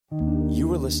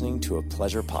You are listening to a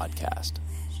Pleasure Podcast.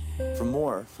 For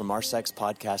more from our sex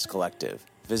podcast collective,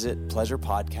 visit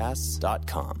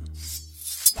pleasurepodcasts.com.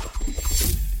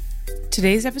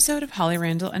 Today's episode of Holly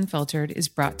Randall Unfiltered is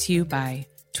brought to you by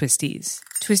Twisties.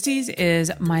 Twisties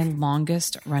is my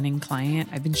longest running client.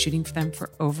 I've been shooting for them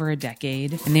for over a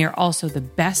decade, and they are also the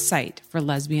best site for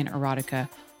lesbian erotica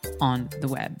on the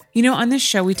web. You know, on this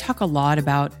show, we talk a lot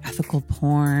about ethical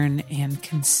porn and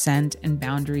consent and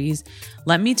boundaries.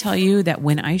 Let me tell you that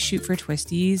when I shoot for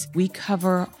Twisties, we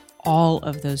cover all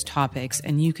of those topics,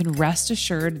 and you can rest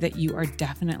assured that you are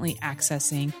definitely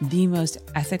accessing the most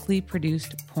ethically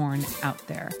produced porn out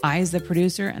there. I, as the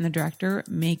producer and the director,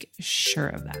 make sure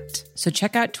of that. So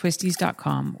check out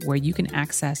twisties.com, where you can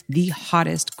access the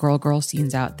hottest girl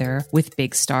scenes out there with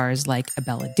big stars like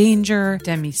Abella Danger,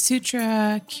 Demi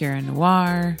Sutra, Kira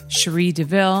Noir, Cherie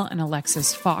DeVille, and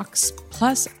Alexis Fox,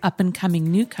 plus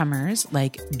up-and-coming newcomers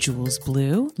like Jules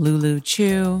Blue, Lulu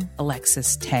Chu,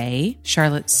 Alexis Tay,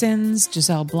 Charlotte Sims,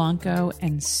 Giselle Blanco,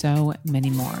 and so many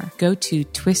more. Go to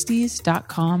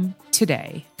twisties.com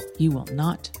today. You will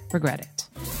not regret it.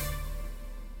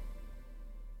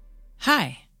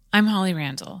 Hi, I'm Holly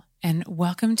Randall, and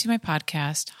welcome to my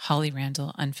podcast, Holly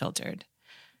Randall Unfiltered.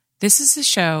 This is a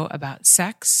show about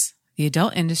sex, the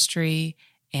adult industry,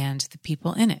 and the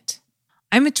people in it.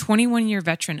 I'm a 21-year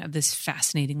veteran of this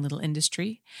fascinating little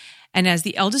industry, and as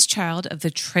the eldest child of the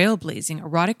trailblazing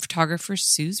erotic photographer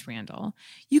Suze Randall,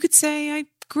 you could say I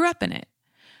grew up in it.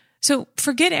 So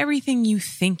forget everything you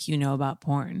think you know about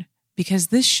porn, because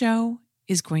this show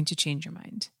is going to change your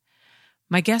mind.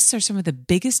 My guests are some of the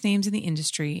biggest names in the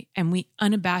industry, and we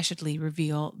unabashedly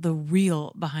reveal the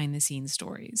real behind-the-scenes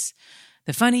stories.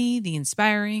 The funny, the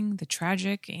inspiring, the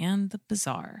tragic, and the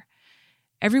bizarre.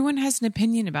 Everyone has an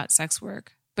opinion about sex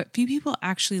work, but few people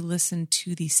actually listen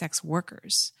to the sex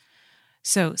workers.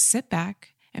 So sit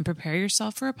back and prepare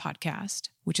yourself for a podcast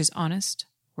which is honest,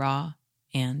 raw,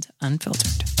 and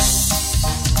unfiltered.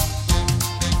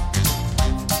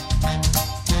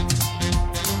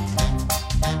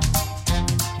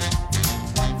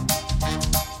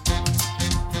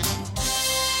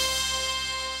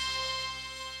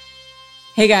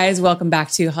 Hey guys, welcome back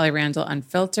to Holly Randall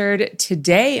Unfiltered.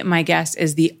 Today, my guest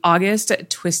is the August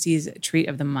Twisties Treat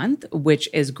of the Month, which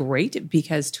is great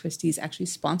because Twisties actually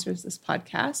sponsors this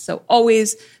podcast. So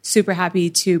always super happy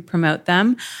to promote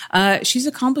them. She's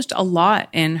accomplished a lot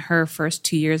in her first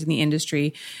 2 years in the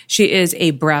industry. She is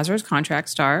a Brazzers contract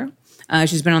star.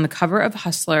 She's been on the cover of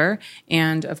Hustler.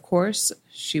 And of course,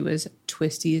 she was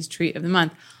Twisties Treat of the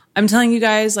Month. I'm telling you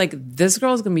guys, like, this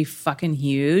girl is going to be fucking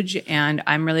huge. And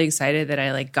I'm really excited that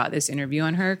I, got this interview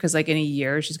on her because, in a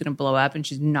year, she's going to blow up and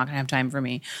she's not going to have time for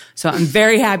me. So I'm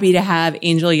very happy to have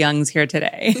Angel Youngs here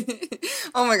today.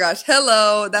 Oh, my gosh.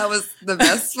 Hello. That was the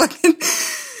best fucking...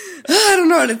 I don't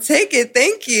know how to take it.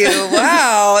 Thank you.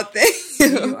 Wow. Thank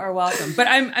you. You are welcome. But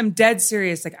I'm dead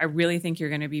serious. I really think you're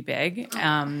going to be big.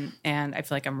 And I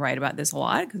feel like I'm right about this a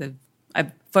lot because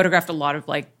I've photographed a lot of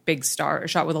big stars,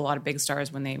 shot with a lot of big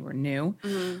stars when they were new.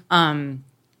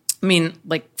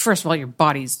 Mm-hmm. First of all, your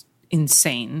body's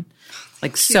insane,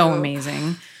 so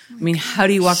amazing. I mean, how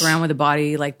do you walk around with a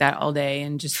body like that all day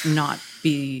and just not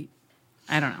be,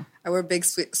 I don't know. I wear big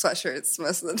sweatshirts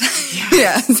most of the time.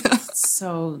 Yeah.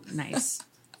 So nice.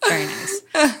 Very nice.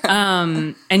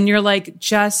 And you're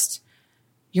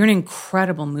you're an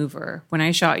incredible mover. When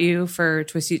I shot you for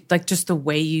Twisties, just the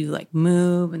way you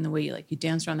move and the way you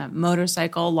dance around that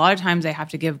motorcycle. A lot of times I have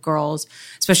to give girls,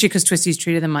 especially because Twisties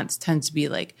Treat of the Month tends to be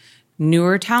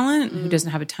newer talent who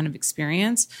doesn't have a ton of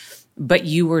experience. But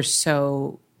you were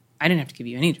I didn't have to give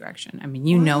you any direction. I mean,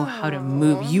 you know how to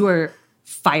move. You are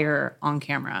fire on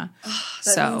camera.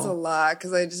 That means a lot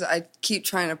because I keep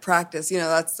trying to practice.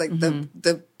 That's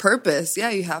the purpose. Yeah,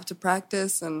 you have to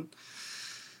practice and...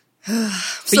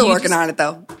 Still working on it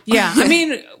though. Yeah. I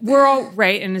mean, we're all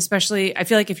right. And especially, I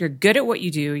feel like if you're good at what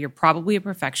you do, you're probably a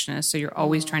perfectionist. So you're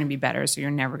always trying to be better. So you're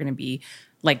never going to be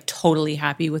totally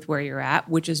happy with where you're at,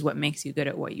 which is what makes you good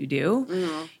at what you do.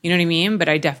 Mm-hmm. You know what I mean? But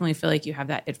I definitely feel like you have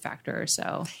that it factor.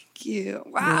 So thank you.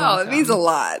 Wow. It means a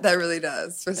lot. That really does,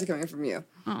 especially coming from you.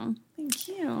 Oh, thank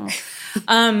you.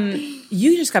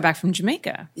 You just got back from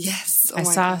Jamaica. Yes. I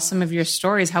saw some of your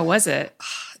stories. How was it?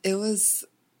 It was...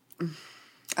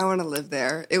 I want to live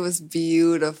there. It was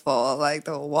beautiful.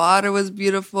 The water was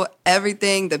beautiful.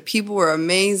 Everything. The people were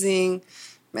amazing.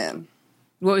 Man.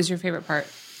 What was your favorite part?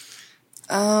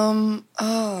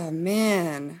 Oh,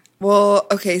 man. Well,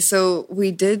 okay, so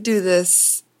we did do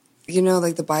this, the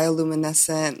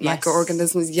bioluminescent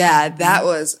microorganisms. Yeah, that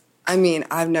was,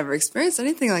 I've never experienced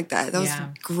anything like that. That was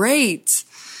great.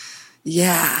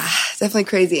 Yeah, definitely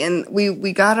crazy. And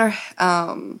we got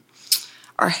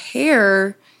our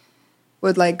hair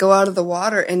would like go out of the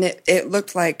water and it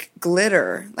looked like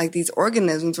glitter. Like these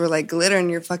organisms were like glitter in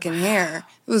your fucking hair.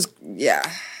 It was, yeah.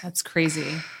 That's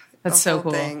crazy. That's so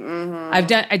cool. Mm-hmm.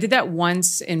 I did that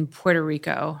once in Puerto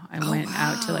Rico. I went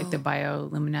out to like the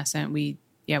bioluminescent. We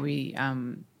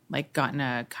like got in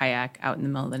a kayak out in the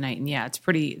middle of the night, and it's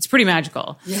pretty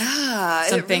magical. Yeah,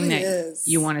 something it really that is.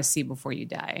 You want to see before you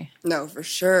die. No, for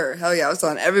sure. Hell yeah, I was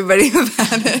telling everybody about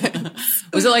it.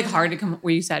 Was it like hard to come?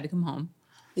 Were you sad to come home?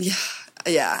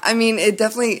 Yeah. I mean, it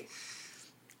definitely.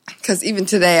 Because even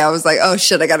today, I was like, oh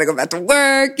shit, I got to go back to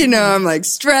work. You know, I'm like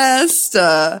stressed.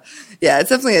 Yeah, it's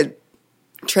definitely a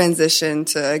transition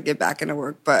to get back into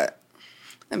work, but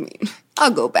I mean,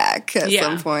 I'll go back at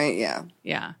some point. Yeah.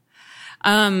 Yeah.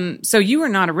 So you were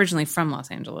not originally from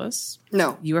Los Angeles.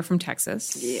 No. You were from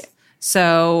Texas. Yeah.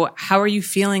 So how are you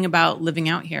feeling about living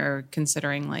out here,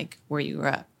 considering like where you grew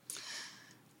up?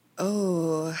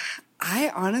 Oh,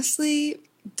 I honestly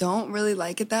don't really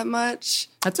like it that much.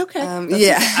 That's okay. I'm not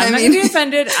going to be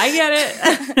offended. I get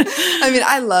it. I mean,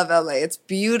 I love LA. It's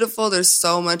beautiful. There's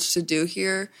so much to do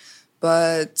here,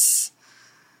 but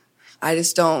I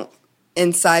just don't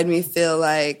inside me feel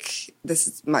like this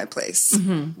is my place.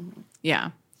 Mm-hmm. Yeah.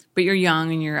 But you're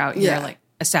young and you're out here like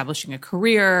establishing a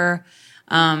career.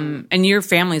 And your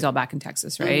family's all back in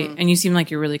Texas, right? Mm-hmm. And you seem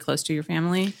like you're really close to your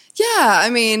family. Yeah.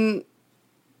 I mean,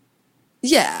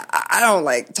 yeah, I don't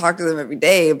like talk to them every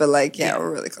day, but like,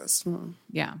 we're really close. Mm-hmm.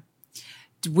 Yeah.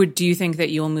 Do you think that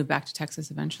you'll move back to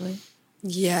Texas eventually?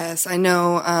 Yes. I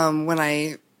know when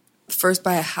I first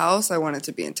buy a house, I want it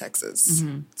to be in Texas.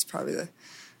 Mm-hmm. It's probably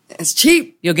it's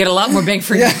cheap. You'll get a lot more bang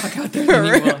for your buck out there than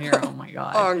you will here. Oh my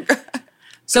God. Oh, God.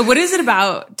 So what is it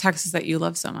about Texas that you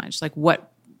love so much? Like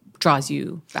what draws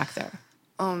you back there?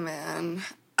 Oh man.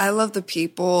 I love the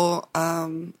people,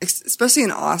 especially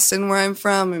in Austin where I'm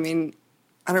from. I mean,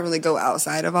 I don't really go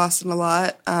outside of Austin a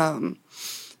lot.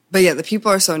 But yeah, the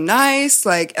people are so nice.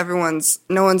 Like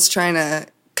no one's trying to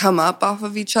come up off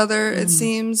of each other, it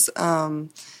seems.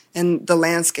 And the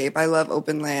landscape, I love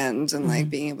open land and like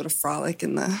being able to frolic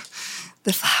in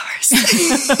the flowers.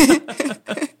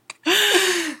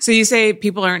 So you say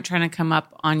people aren't trying to come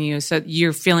up on you. So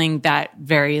you're feeling that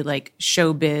very like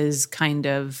showbiz kind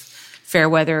of fair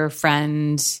weather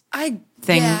friend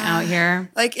thing out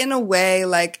here? Like in a way,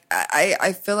 like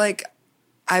I feel like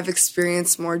I've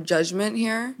experienced more judgment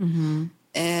here. Mm-hmm.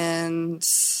 And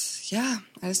yeah,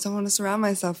 I just don't want to surround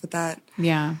myself with that.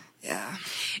 Yeah. Yeah.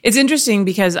 It's interesting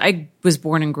because I was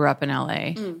born and grew up in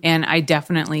LA and I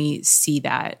definitely see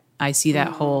that. I see that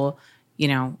whole, you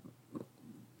know,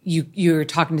 you're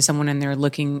talking to someone and they're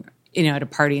looking, you know, at a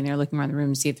party and they're looking around the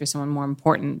room to see if there's someone more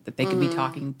important that they could be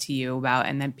talking to you about.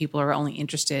 And then people are only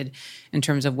interested in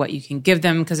terms of what you can give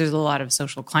them because there's a lot of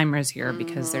social climbers here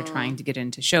because they're trying to get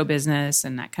into show business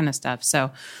and that kind of stuff.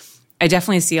 So I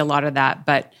definitely see a lot of that.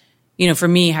 But, you know, for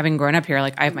me, having grown up here,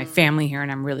 like I have my family here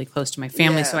and I'm really close to my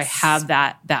family. Yes. So I have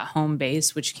that home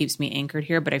base, which keeps me anchored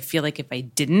here. But I feel like if I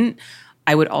didn't,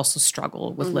 I would also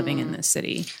struggle with living in this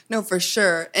city. No, for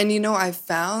sure. And, you know, I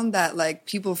found that, like,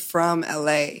 people from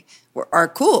L.A. are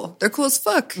cool. They're cool as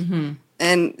fuck. Mm-hmm.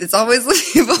 And it's always like,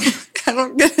 people, I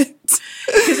don't get it.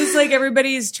 Because it's like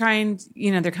everybody's trying,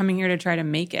 you know, they're coming here to try to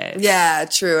make it. Yeah,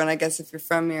 true. And I guess if you're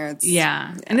from here, it's...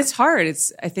 Yeah. And it's hard.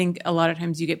 I think a lot of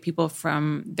times you get people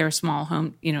from their smaller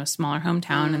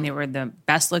hometown and they were the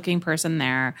best looking person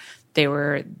there. They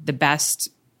were the best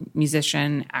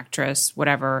musician, actress,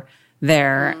 whatever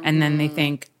there, and then they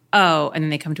think, and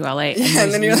then they come to LA,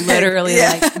 and there's literally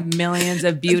like millions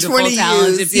of beautiful,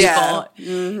 talented people. Yeah.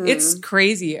 Mm-hmm. It's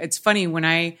crazy. It's funny when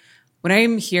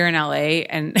I'm here in LA,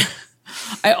 and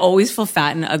I always feel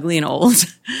fat and ugly and old,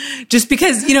 just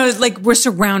because, you know, like we're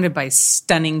surrounded by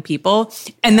stunning people,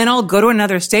 and then I'll go to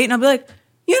another state and I'll be like,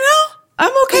 you know,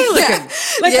 I'm okay looking.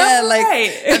 Like, I'm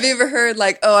right. Have you ever heard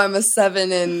like, oh, I'm a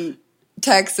 7 in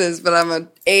Texas, but I'm an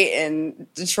 8 in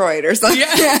Detroit or something.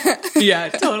 Yeah,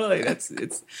 totally.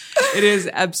 It is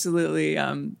absolutely.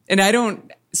 And I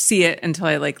don't see it until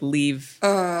I like leave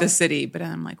the city, but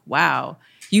I'm like, wow,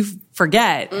 you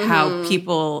forget how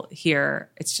people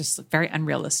here, it's just very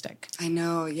unrealistic. I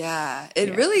know. Yeah,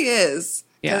 it really is.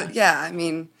 Yeah. I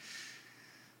mean,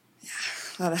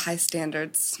 a lot of high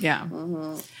standards. Yeah.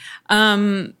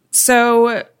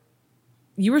 So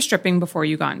you were stripping before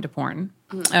you got into porn.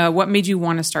 What made you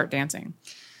want to start dancing?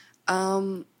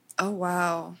 Oh,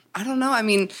 wow. I don't know. I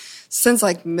mean, since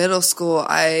like middle school,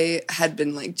 I had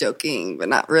been like joking, but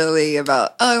not really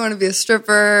about, I want to be a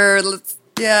stripper.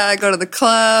 Go to the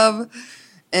club.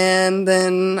 And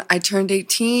then I turned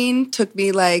 18. Took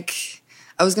me like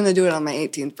I was going to do it on my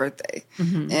 18th birthday.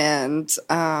 And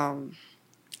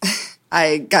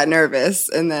I got nervous.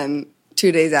 And then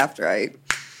 2 days after, I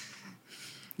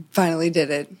finally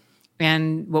did it.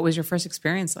 And what was your first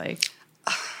experience like?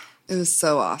 It was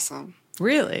so awesome.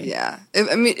 Really? Yeah.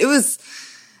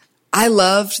 I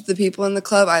loved the people in the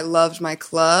club. I loved my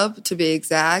club, to be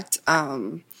exact.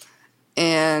 And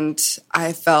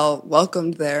I felt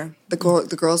welcomed there. The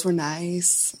girls were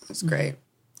nice. It was great.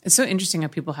 It's so interesting how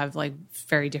people have like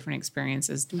very different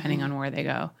experiences depending on where they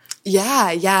go.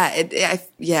 Yeah.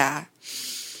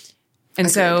 And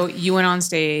so you went on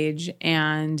stage,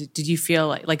 and did you feel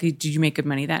like did you make good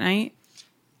money that night?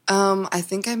 I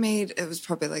think it was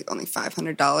probably like only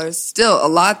 $500. Still a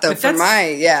lot though for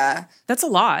That's a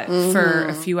lot for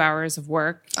a few hours of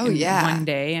work. Oh, yeah. One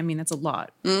day. I mean, that's a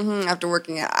lot. After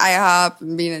working at IHOP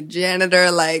and being a janitor,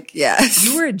 yes.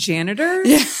 You were a janitor?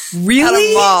 Yeah.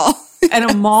 Really? At a mall.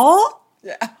 At a mall?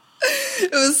 Yeah.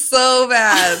 It was so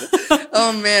bad.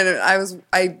 Oh man,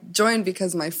 I joined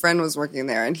because my friend was working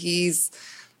there, and he's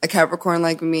a Capricorn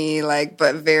like me,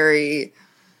 but very,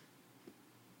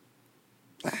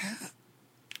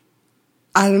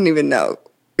 I don't even know.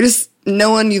 Just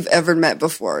no one you've ever met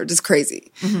before. Just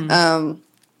crazy.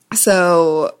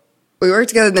 So we worked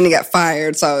together, then he got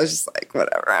fired, so I was just like,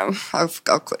 whatever,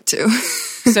 I'll quit too.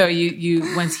 So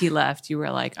you once he left, you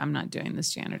were like, I'm not doing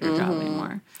this janitor job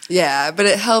anymore. Yeah, but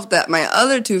it helped that my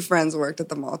other two friends worked at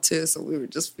the mall too, so we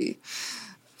would just be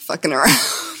fucking around.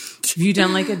 Have you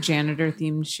done like a janitor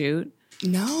themed shoot?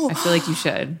 No. I feel like you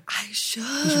should. I should.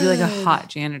 You should be like a hot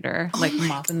janitor,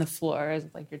 mopping the floors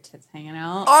with your tits hanging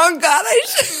out. Oh God, I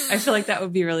should. I feel like that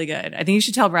would be really good. I think you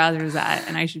should tell Brazzers that,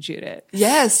 and I should shoot it.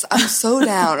 Yes, I'm so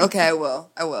down. Okay, I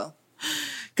will.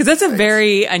 Because that's a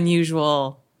very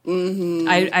unusual.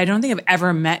 I don't think I've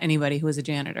ever met anybody who was a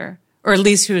janitor, or at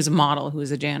least who was a model who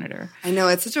was a janitor. I know,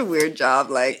 it's such a weird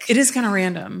job. It is kind of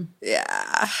random.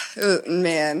 Yeah,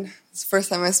 man, it's the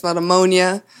first time I smelled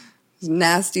ammonia. It was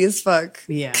nasty as fuck.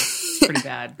 Yeah, it's pretty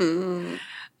bad.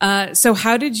 So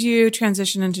how did you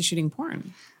transition into shooting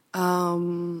porn?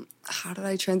 How did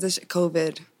I transition?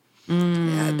 COVID.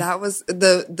 Yeah, that was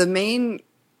the main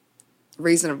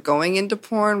reason of going into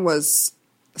porn was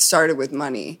started with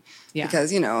money. Yeah.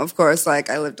 Because, of course, I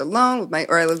lived alone I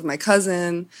lived with my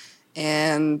cousin,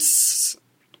 and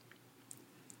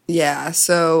yeah,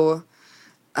 so,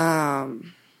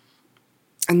 and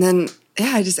then,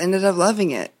 I just ended up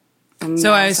loving it. And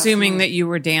so I'm assuming that you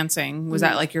were dancing. Was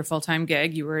that like your full-time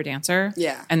gig? You were a dancer?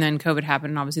 Yeah. And then COVID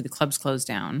happened, and obviously the clubs closed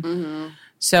down.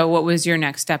 So what was your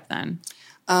next step then?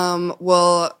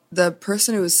 Well, the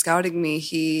person who was scouting me,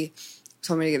 he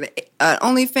told me to get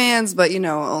OnlyFans, but,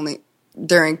 only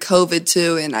during COVID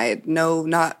too, and I had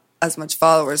not as much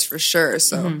followers for sure.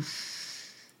 So,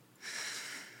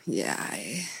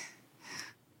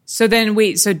 So then,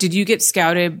 wait. So did you get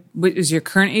scouted? Was your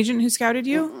current agent who scouted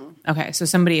you? Okay, so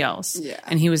somebody else. Yeah.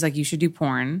 And he was like, "You should do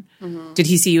porn." Did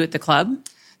he see you at the club?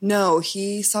 No,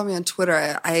 he saw me on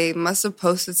Twitter. I must have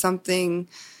posted something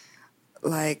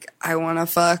like "I want to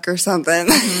fuck" or something,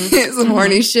 some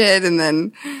horny shit, and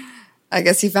then I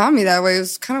guess he found me that way. It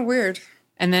was kind of weird.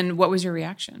 And then what was your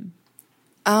reaction?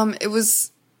 I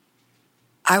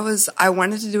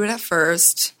wanted to do it at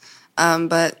first,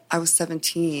 but I was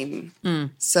 17.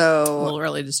 So A little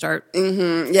early to start.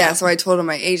 Yeah, so I told him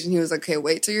my agent, he was like, okay,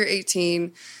 wait till you're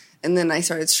 18. And then I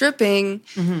started stripping.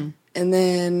 And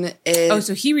then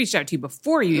so he reached out to you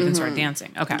before you even started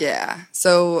dancing. Okay. Yeah.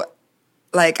 So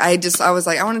I was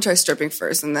like, I want to try stripping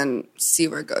first and then see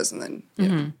where it goes. And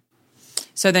then,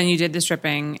 So then you did the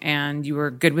stripping and you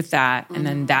were good with that, and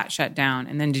then that shut down.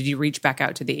 And then did you reach back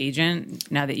out to the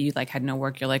agent now that you had no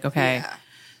work? You're like, okay. Yeah.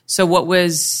 So what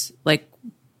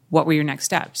were your next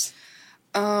steps?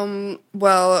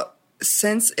 Well,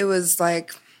 since it was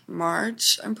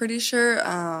March, I'm pretty sure,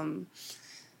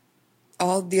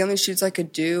 all the only shoots I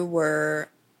could do were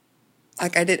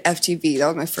I did FTV. That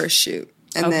was my first shoot.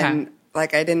 And then I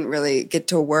didn't really get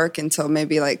to work until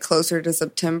maybe closer to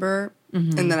September.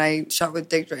 And then I shot with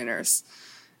Dick Drainers.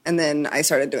 And then I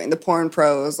started doing the Porn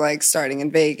Pros, starting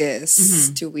in Vegas,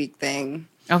 2-week thing.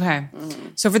 Okay.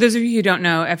 So for those of you who don't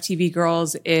know, FTV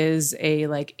Girls is a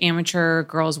amateur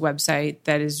girls website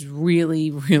that is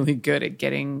really, really good at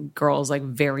getting girls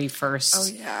very first. Oh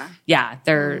yeah. Yeah.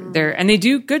 They're and they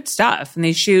do good stuff, and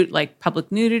they shoot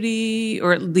public nudity,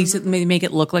 or at least they make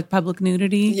it look like public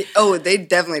nudity. Yeah. Oh, they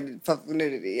definitely did public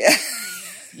nudity. Yeah.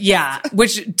 Yeah.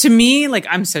 Which to me,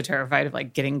 I'm so terrified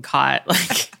of getting caught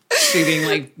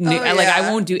shooting I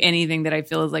won't do anything that I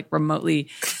feel is remotely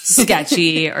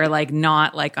sketchy or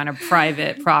not on a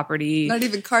private property. Not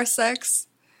even car sex.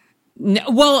 No,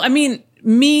 well, I mean,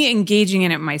 me engaging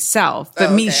in it myself,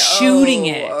 but me shooting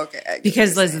it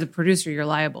because as the producer, you're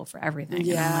liable for everything.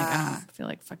 Yeah. And I'm like, I don't feel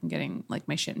like fucking getting like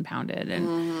my shit impounded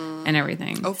and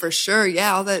everything. Oh, for sure.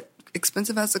 Yeah. All that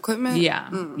expensive ass equipment. Yeah.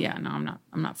 Yeah. No,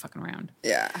 I'm not fucking around.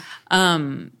 Yeah.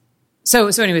 So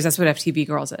anyways, that's what FTB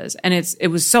Girls is. And it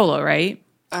was solo, right?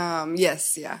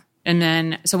 Yes. Yeah. And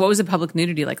then, so what was the public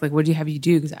nudity like? Like, what did you have you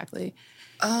do exactly?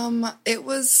 It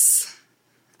was,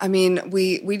 I mean,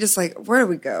 we just like, where did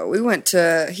we go? We went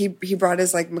to, he brought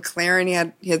his like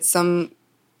McLaren. He had some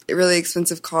really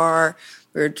expensive car.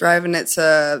 We were driving it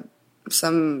to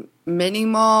some mini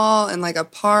mall and like a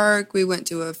park. We went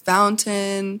to a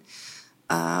fountain,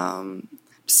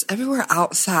 just everywhere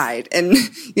outside. And,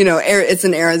 you know, it's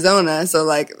in Arizona. So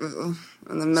like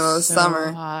in the middle of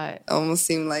summer, hot. it almost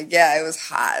seemed like, yeah, it was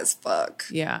hot as fuck.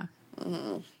 Yeah.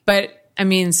 But I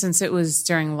mean, since it was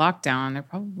during lockdown, there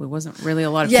probably wasn't really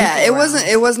a lot of people. Yeah,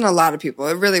 it wasn't a lot of people.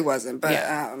 It really wasn't. But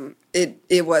Yeah.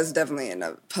 It was definitely in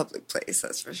a public place,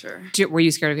 that's for sure. Were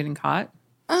you scared of getting caught?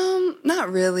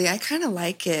 Not really. I kind of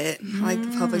like it. I like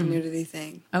the public nudity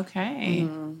thing. Okay.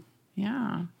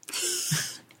 Yeah.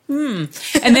 And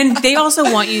then they also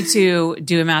want you to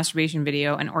do a masturbation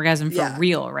video, an orgasm for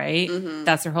real, right?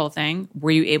 That's their whole thing.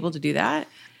 Were you able to do that?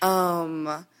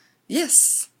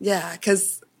 Yes. Yeah,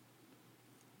 because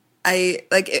I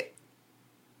like it.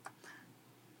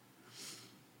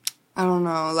 I don't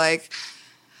know, like.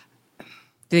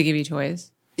 Did they give you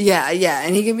toys? Yeah,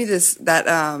 and he gave me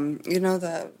that you know,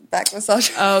 the back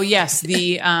massage. Oh yes,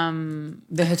 the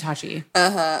Hitachi.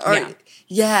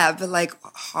 Yeah, but like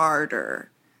harder.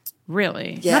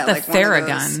 Really? Yeah, not the like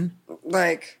Theragun.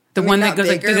 Like the one that goes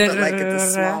bigger, like, but like the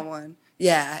small one.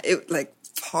 Yeah, it like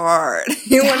hard.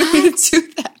 You wanted me to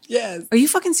do that? Yes. Are you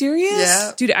fucking serious?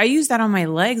 Yeah. Dude, I use that on my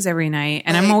legs every night.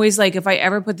 And I'm always like, if I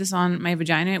ever put this on my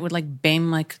vagina, it would like bang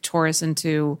like Taurus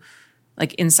into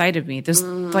like inside of me. There's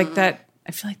like that.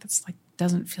 I feel like that's like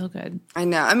doesn't feel good. I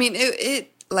know. I mean,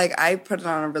 it like I put it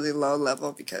on a really low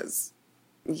level because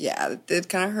it did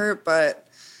kind of hurt, but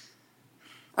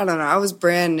I don't know. I was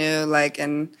brand new, like,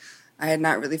 and I had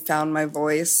not really found my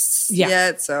voice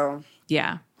yet. So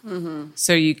yeah.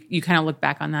 So you kind of look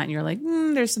back on that and you're like,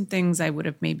 there's some things I would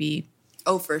have maybe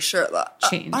for sure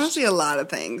changed. Honestly, a lot of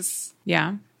things.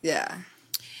 Yeah. Yeah.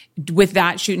 With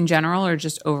that shoot in general or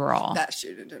just overall? That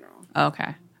shoot in general.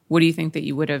 Okay. What do you think that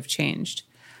you would have changed?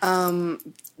 The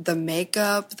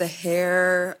makeup, the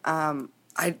hair.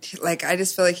 I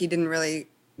just feel like he didn't really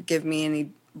give me any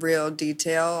real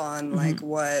detail on like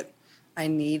what I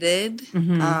needed.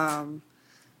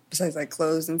 Besides like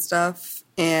clothes and stuff.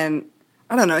 And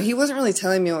I don't know. He wasn't really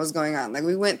telling me what was going on. Like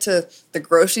we went to the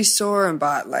grocery store and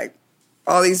bought like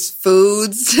all these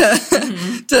foods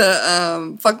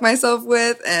to fuck myself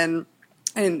with, and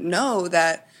I didn't know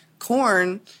that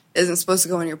corn isn't supposed to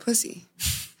go in your pussy.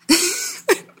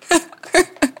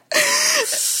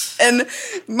 And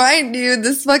mind you,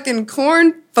 this fucking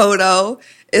corn photo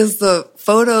is the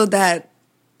photo that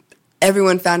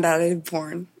everyone found out I did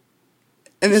porn,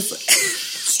 and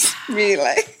it's me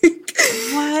like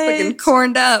what? fucking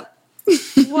corned up.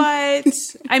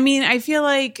 What? I mean, I feel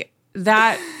like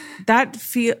that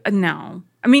feel no.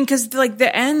 I mean, because like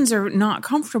the ends are not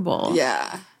comfortable.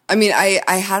 Yeah, I mean,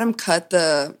 I had him cut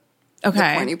the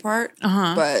pointy part,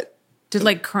 but did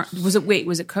like was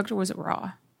it cooked or was it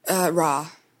raw? Raw.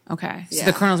 Okay, so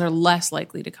the kernels are less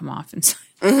likely to come off inside.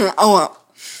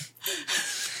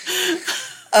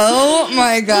 Oh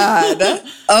my god!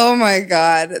 Oh my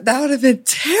god! That would have been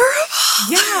terrible.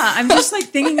 Yeah, I'm just like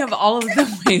thinking of all of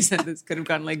the ways that this could have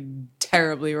gone like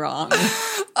terribly wrong.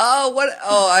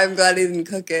 I'm glad he didn't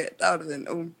cook it. That would have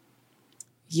been.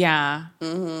 Yeah,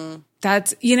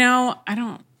 that's I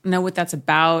don't know what that's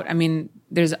about. I mean,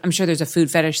 I'm sure there's a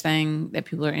food fetish thing that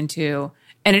people are into,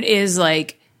 and it is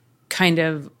like kind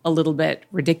of a little bit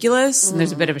ridiculous, and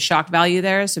there's a bit of a shock value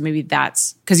there. So maybe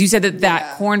that's because you said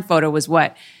that corn photo was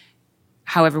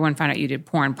how everyone found out you did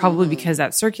porn, probably because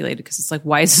that circulated. Because it's like,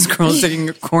 why is this girl sticking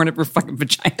a corn up her fucking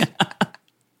vagina?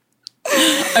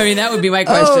 I mean, that would be my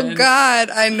question. Oh God,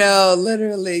 I know,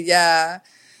 literally, yeah.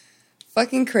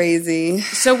 Fucking crazy.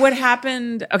 So what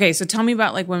happened? Okay, so tell me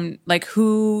about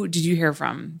who did you hear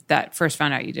from that first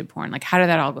found out you did porn? Like, how did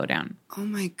that all go down? Oh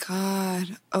my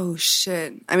God. Oh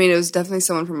shit. I mean, it was definitely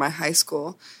someone from my high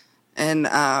school. And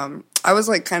I was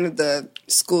like kind of the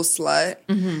school slut.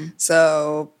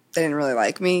 So they didn't really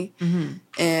like me.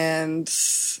 And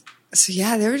so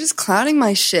yeah, they were just clowning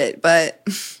my shit. But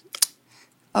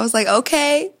I was like,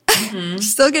 okay.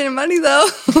 Still getting money though.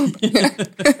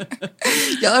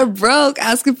 Y'all are broke,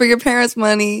 asking for your parents'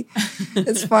 money.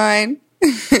 It's fine.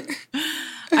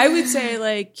 I would say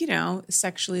like,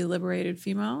 sexually liberated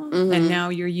female. And now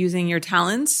you're using your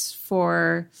talents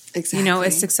for, a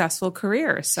successful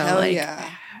career. So Hell yeah.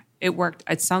 It worked.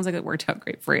 It sounds like it worked out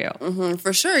great for you. Mm-hmm,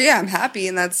 for sure. Yeah, I'm happy.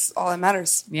 And that's all that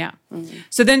matters. Yeah.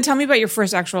 So then tell me about your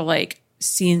first actual like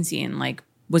scene. Like,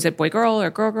 was it boy, girl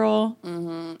or girl, girl?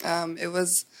 It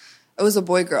was a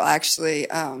boy, girl, actually.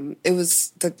 It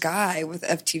was the guy with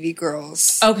FTV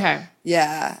Girls. Okay.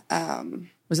 Yeah.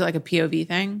 Was it like a POV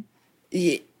thing?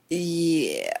 Yeah.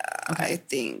 Okay. I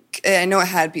think. I know it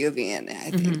had POV in it, I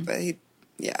think. But it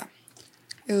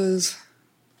was,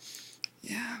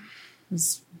 yeah. It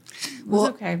was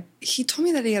okay. He told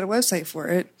me that he had a website for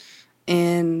it,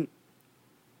 and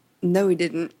no, he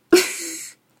didn't.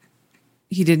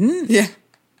 He didn't? Yeah.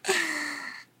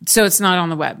 So it's not on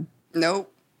the web?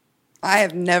 Nope. I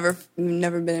have never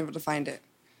been able to find it.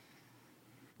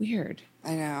 Weird.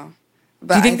 I know.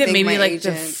 But do you think that maybe like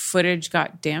agent, the footage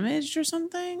got damaged or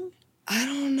something? I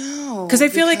don't know. Because I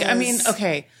feel like,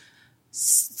 okay.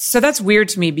 So that's weird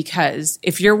to me because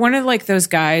if you're one of like those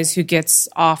guys who gets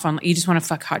off on, you just want to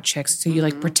fuck hot chicks. So you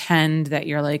like pretend that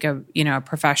you're like a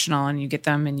professional and you get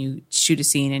them and you shoot a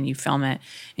scene and you film it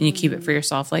and you keep it for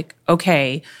yourself. Like,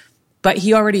 okay. But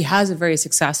he already has a very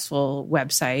successful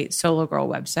website, Solo Girl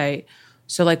website.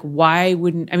 So like, why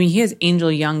wouldn't, he has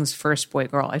Angel Young's first boy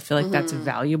girl. I feel like that's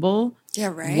valuable. Yeah,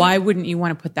 right. Why wouldn't you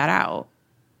want to put that out?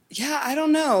 Yeah, I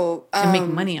don't know. And make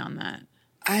money on that.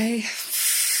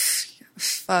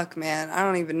 Fuck, man. I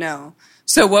don't even know.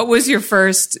 So what was your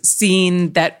first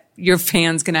scene that your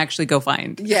fans can actually go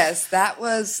find? Yes, that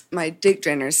was my dick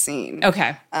drainer scene.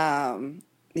 Okay.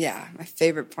 Yeah, my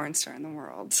favorite porn star in the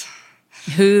world.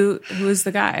 Who is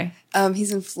the guy?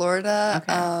 He's in Florida.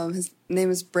 Okay. His name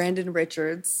is Brandon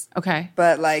Richards. Okay.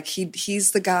 But like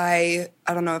he's the guy,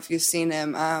 I don't know if you've seen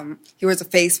him. He wears a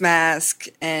face mask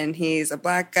and he's a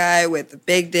black guy with a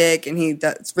big dick and he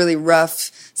does really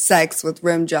rough sex with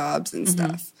rim jobs and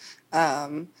stuff.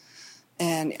 And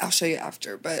I'll show you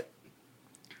after, but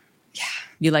yeah.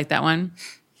 You like that one?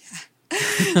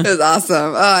 Yeah. It was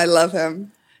awesome. Oh, I love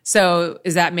him. So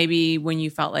is that maybe when you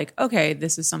felt like, okay,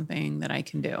 this is something that I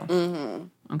can do?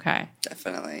 Mm-hmm. Okay.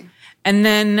 Definitely. And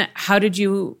then how did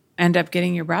you end up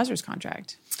getting your Brazzers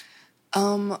contract?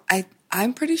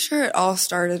 I'm pretty sure it all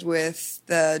started with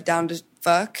the Down to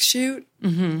Fuck shoot.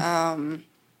 And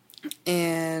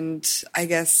I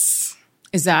guess...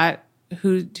 Is that,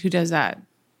 who does that?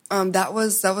 That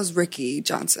was Ricky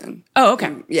Johnson. Oh,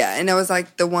 okay. Yeah, and it was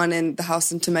like the one in the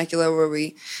house in Temecula where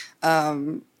we...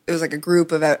 it was like a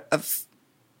group of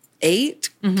 8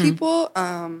 people.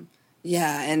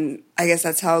 Yeah, and I guess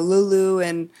that's how Lulu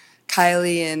and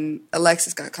Kylie and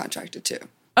Alexis got contracted too.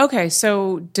 Okay,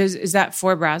 so is that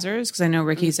for Brazzers? Because I know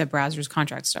Ricky's a Brazzers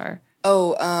contract star.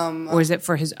 Oh, or is it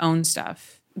for his own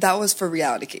stuff? That was for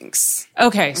Reality Kings.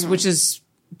 Okay, so which is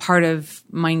part of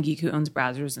MindGeek who owns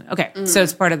Brazzers. Okay, so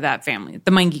it's part of that family,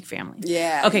 the MindGeek family.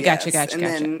 Yeah. Okay, yes. gotcha. And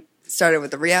then started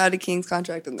with the Reality Kings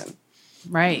contract and then...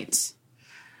 Right.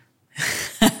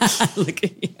 Look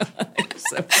at you.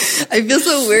 I feel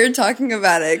so weird talking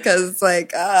about it because it's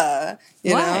like,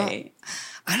 you Why? know,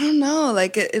 I don't know.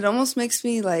 Like it almost makes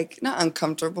me like not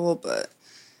uncomfortable, but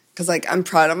because like I'm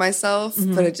proud of myself,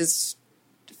 but it just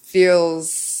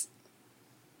feels,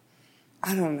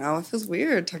 I don't know. It feels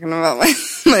weird talking about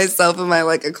myself and my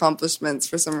like accomplishments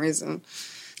for some reason.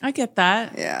 I get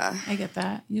that. Yeah. I get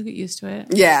that. You'll get used to it.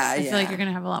 Yeah, I feel like you're going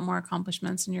to have a lot more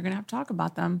accomplishments and you're going to have to talk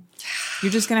about them.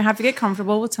 You're just going to have to get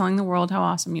comfortable with telling the world how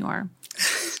awesome you are.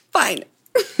 Fine.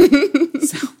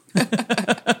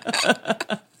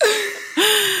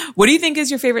 What do you think is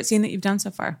your favorite scene that you've done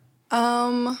so far?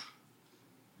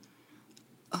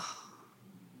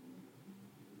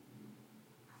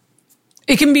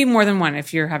 It can be more than one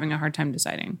if you're having a hard time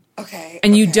deciding. Okay.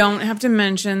 And you don't have to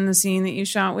mention the scene that you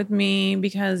shot with me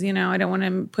because, you know, I don't want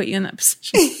to put you in that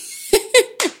position.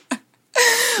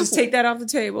 Just take that off the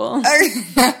table.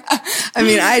 I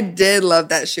mean, I did love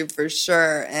that shoot for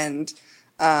sure. And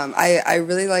I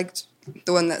really liked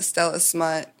the one that Stella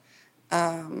Smut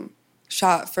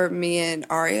shot for me and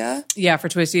Aria. Yeah, for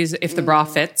Twisties, If the Bra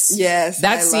Fits. Yes.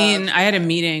 That scene, I had a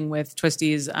meeting with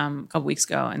Twisties a couple weeks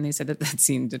ago, and they said that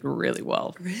scene did really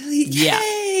well. Really? Yeah.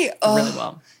 Yay. Oh, really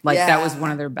well. Like, that was one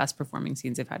of their best performing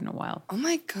scenes they've had in a while. Oh,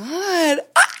 my God.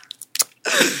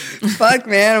 Fuck,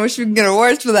 man. I wish we could get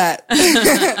awards for that.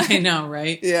 I know,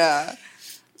 right? Yeah.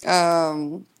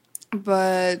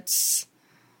 But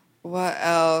what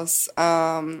else?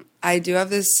 I do have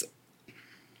this...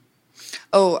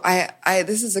 Oh,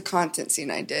 this is a content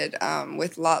scene I did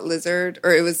with Lot Lizard,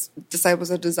 or it was Disciples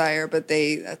of Desire, but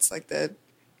that's like the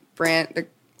brand.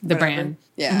 The brand.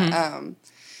 Yeah.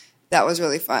 that was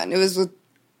really fun. It was with,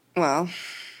 well,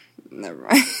 never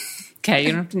mind. Okay, you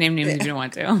don't have to name names if you don't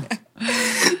want to.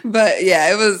 But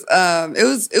yeah, it was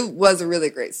a really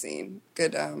great scene.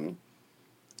 Good.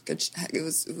 It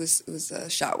was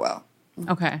shot well.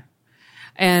 Okay.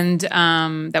 And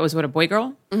that was what, a boy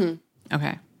girl? Mm-hmm.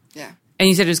 Okay. Yeah. And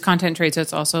you said it was content trade, so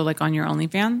it's also like on your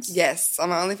OnlyFans? Yes, on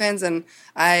my OnlyFans, and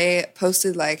I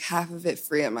posted like half of it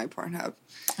free on my Pornhub.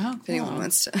 Oh, if anyone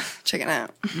wants to check it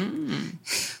out.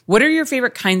 What are your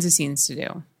favorite kinds of scenes to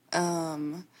do?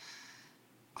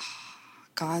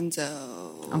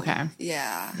 Gonzo. Okay.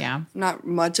 Yeah. Yeah. Not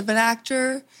much of an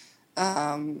actor.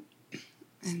 And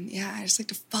yeah, I just like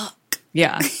to fuck.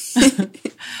 Yeah.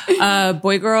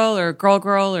 Boy girl or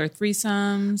girl or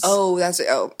threesomes? Oh, that's it.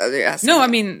 Oh, you're asking no, me. I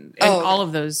mean, all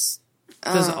of those.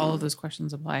 All of those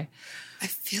questions apply. I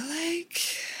feel like,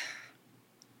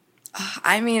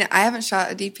 I mean, I haven't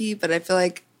shot a DP, but I feel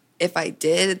like if I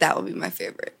did, that would be my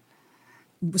favorite.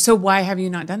 So why have you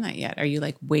not done that yet? Are you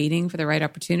like waiting for the right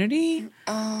opportunity?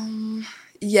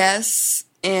 Yes,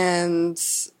 and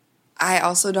I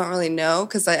also don't really know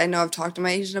because I know I've talked to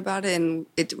my agent about it, and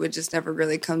it would just never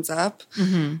really comes up.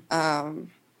 Mm-hmm.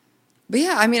 But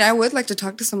yeah, I mean, I would like to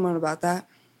talk to someone about that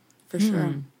for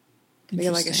sure. Maybe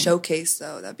like a showcase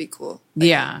though, that'd be cool. Like,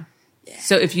 yeah.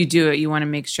 So if you do it, you want to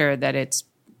make sure that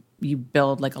you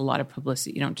build like a lot of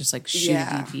publicity. You don't just like shoot a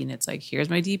DP and it's like, here's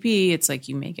my DP. It's like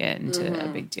you make it into a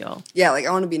big deal. Yeah, like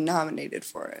I want to be nominated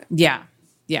for it. Yeah.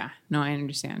 Yeah. No, I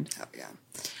understand. Oh, yeah.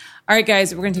 All right,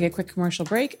 guys, we're going to take a quick commercial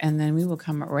break and then we will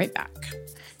come right back.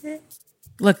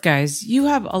 Look, guys, you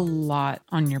have a lot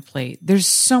on your plate. There's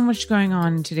so much going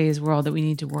on in today's world that we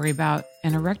need to worry about,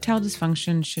 and erectile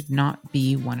dysfunction should not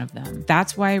be one of them.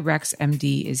 That's why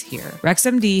RexMD is here.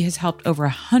 RexMD has helped over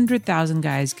 100,000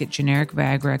 guys get generic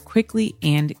Viagra quickly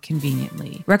and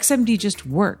conveniently. RexMD just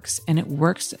works, and it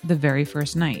works the very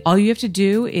first night. All you have to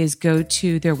do is go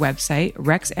to their website,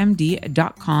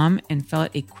 rexmd.com, and fill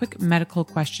out a quick medical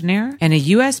questionnaire, and a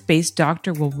US-based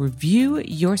doctor will review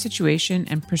your situation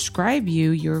and prescribe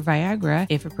you your Viagra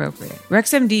if appropriate.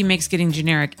 RexMD makes getting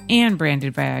generic and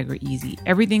branded Viagra easy.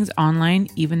 Everything's online,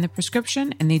 even the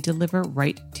prescription, and they deliver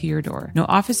right to your door. No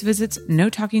office visits, no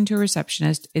talking to a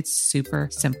receptionist. It's super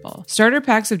simple. Starter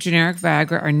packs of generic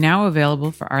Viagra are now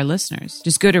available for our listeners.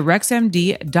 Just go to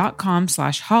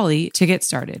rexmd.com/Holly to get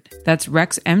started. That's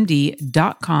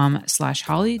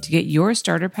rexmd.com/Holly to get your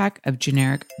starter pack of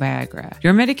generic Viagra.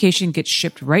 Your medication gets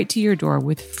shipped right to your door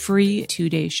with free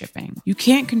 2-day shipping. You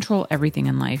can't control everything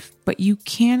in life, but you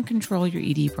can control your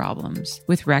ED problems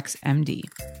with RexMD.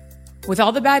 With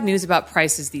all the bad news about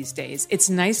prices these days, it's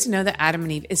nice to know that Adam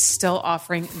 & Eve is still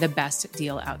offering the best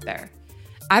deal out there.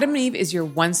 Adam & Eve is your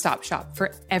one-stop shop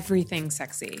for everything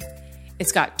sexy.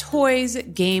 It's got toys,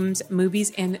 games,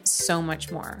 movies, and so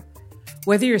much more.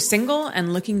 Whether you're single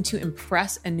and looking to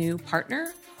impress a new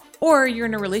partner, or you're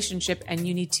in a relationship and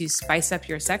you need to spice up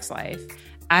your sex life,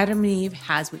 Adam & Eve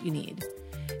has what you need.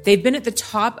 They've been at the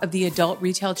top of the adult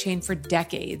retail chain for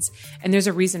decades, and there's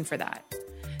a reason for that.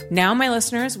 Now my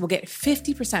listeners will get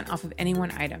 50% off of any one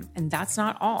item, and that's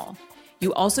not all.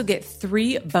 You also get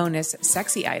 3 bonus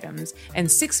sexy items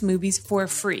and 6 movies for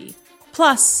free,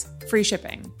 plus free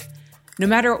shipping. No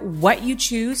matter what you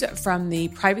choose from the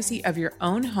privacy of your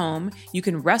own home, you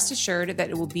can rest assured that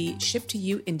it will be shipped to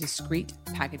you in discreet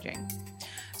packaging.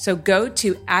 So go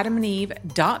to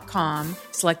adamandeve.com,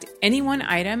 select any one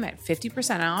item at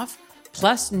 50% off,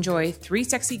 plus enjoy 3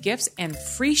 sexy gifts and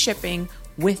free shipping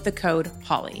with the code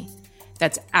HOLLY.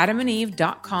 That's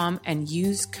adamandeve.com and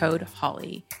use code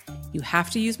HOLLY. You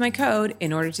have to use my code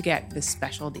in order to get this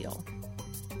special deal.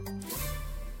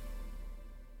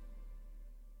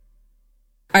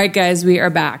 All right, guys, we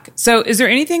are back. So is there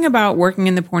anything about working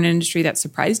in the porn industry that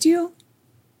surprised you?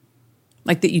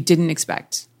 Like that you didn't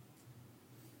expect?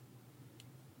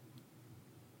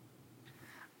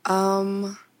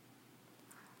 Oh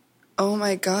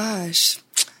my gosh.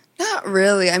 Not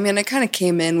really. I mean, I kind of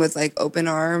came in with like open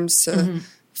arms to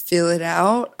feel it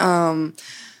out.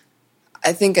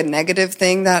 I think a negative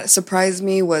thing that surprised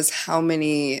me was how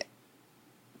many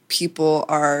people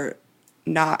are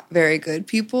not very good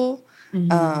people.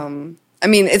 I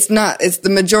mean, it's the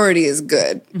majority is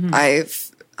good.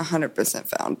 I've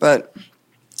 100% found, but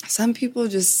some people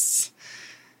just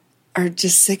are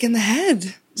just sick in the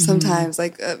head sometimes,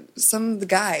 like some of the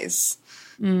guys.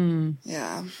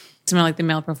 Yeah. Some of like the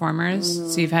male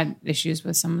performers. So you've had issues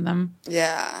with some of them.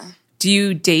 Yeah. Do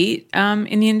you date in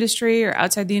the industry or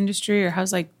outside the industry, or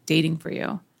how's like dating for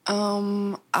you?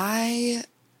 I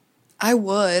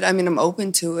would. I mean, I'm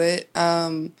open to it.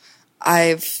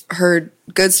 I've heard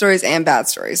good stories and bad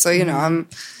stories. So, you know,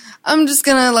 I'm just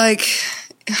gonna like,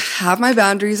 have my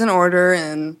boundaries in order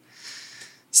and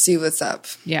see what's up.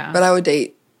 Yeah. But I would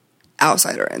date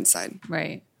outside or inside.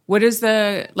 Right. What is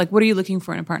what are you looking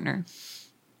for in a partner?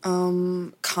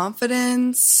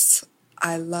 Confidence.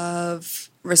 I love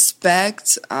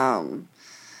respect. And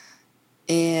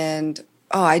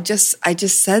I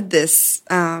just said this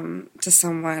to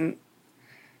someone.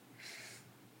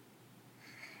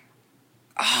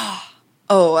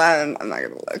 I'm not gonna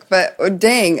look, but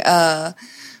dang,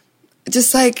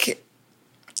 just like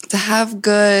to have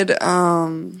good,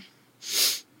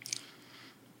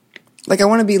 like I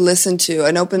want to be listened to,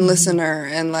 an open listener,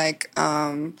 and like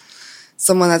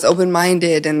someone that's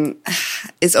open-minded and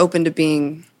is open to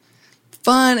being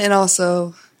fun, and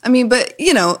also, I mean, but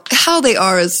you know how they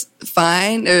are is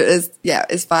fine,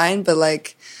 is fine, but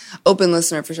like open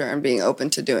listener for sure, and being open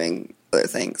to doing other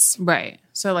things, right?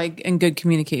 So like, and good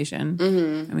communication.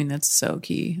 I mean, that's so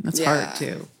key. That's hard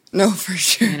too. No, for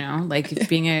sure. You know, like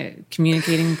being a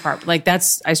communicating part, like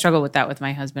I struggle with that with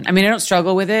my husband. I mean, I don't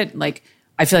struggle with it. Like,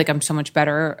 I feel like I'm so much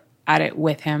better at it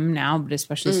with him now, but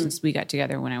especially since we got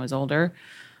together when I was older.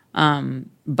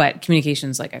 But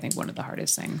communication's like, I think one of the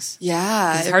hardest things.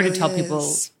 Yeah. It's hard to tell people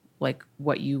like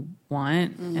what you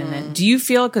want. And then do you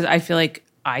feel, cause I feel like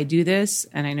I do this,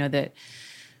 and I know that,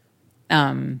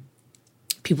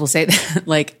 people say that,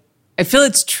 like, I feel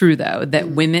it's true though, that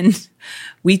women,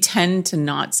 we tend to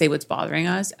not say what's bothering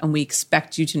us, and we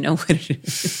expect you to know what it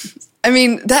is. I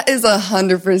mean, that is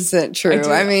 100% true.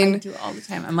 I do all the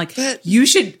time. I'm like, you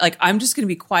should, like, I'm just going to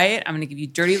be quiet. I'm going to give you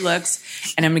dirty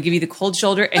looks, and I'm going to give you the cold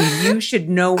shoulder, and you should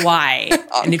know why.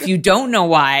 And if you don't know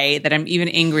why, then I'm even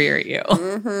angrier at you.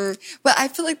 But I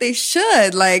feel like they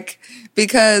should, like,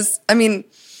 because, I mean,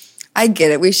 I get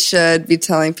it. We should be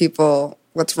telling people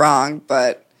what's wrong,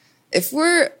 but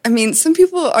some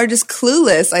people are just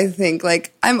clueless, I think.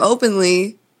 Like, I'm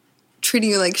openly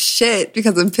treating you like shit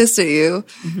because I'm pissed at you.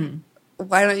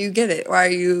 Why don't you get it? Why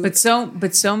are you... But so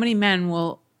many men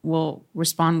will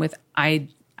respond with, I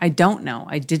don't know.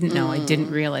 I didn't know. I didn't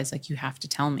realize. Like, you have to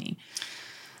tell me.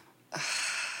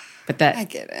 But that... I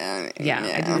get it. I mean,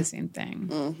 yeah, I do the same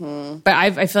thing. But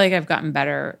I feel like I've gotten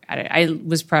better at it. I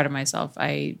was proud of myself.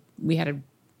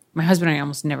 My husband and I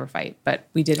almost never fight, but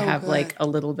we did have like a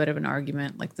little bit of an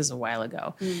argument, like this a while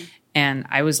ago. And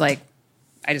I was like,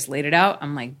 I just laid it out.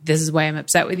 I'm like, this is why I'm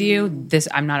upset with you. This,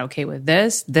 I'm not okay with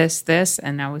this.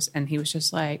 And he was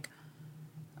just like,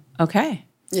 okay.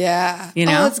 Yeah. You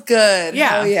know? Oh, it's good.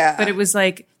 Yeah. Oh, yeah. But it was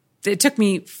like, it took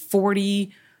me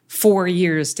 44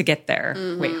 years to get there.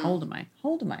 Wait, how old am I?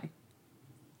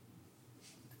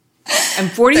 I'm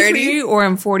 43 30? Or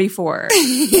I'm 44.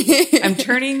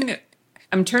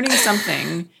 I'm turning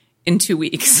something in 2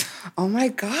 weeks. Oh my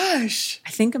gosh. I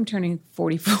think I'm turning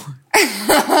 44.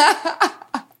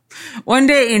 One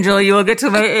day, Angel, you will get to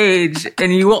my age,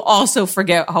 and you will also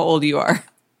forget how old you are.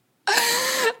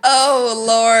 Oh,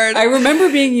 Lord. I remember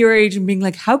being your age and being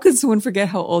like, how could someone forget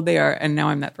how old they are? And now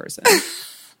I'm that person.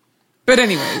 But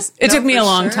anyways, it took me a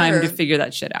long time to figure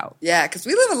that shit out. Yeah, because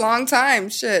we live a long time.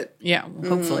 Shit. Yeah,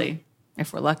 well, hopefully,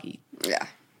 if we're lucky. Yeah.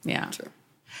 Yeah. True.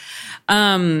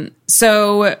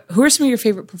 So who are some of your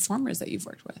favorite performers that you've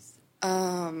worked with?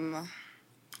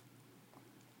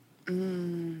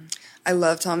 I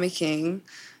love Tommy King.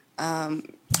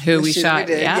 Who we shot,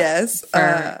 yes.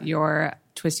 For your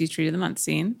Twisties Treat of the Month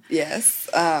scene. Yes.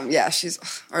 Yeah, she's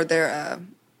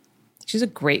a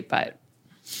great butt.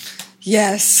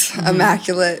 Yes.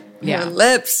 Immaculate. Yeah. Her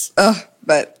lips.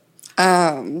 But,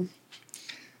 who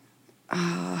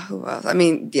else? I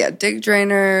mean, yeah, Dick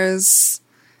Drainers.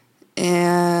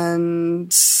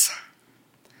 And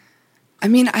I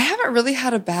mean, I haven't really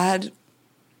had a bad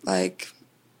like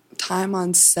time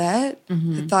on set.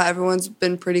 I thought everyone's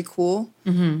been pretty cool.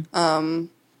 Yeah.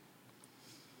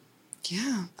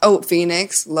 Oh,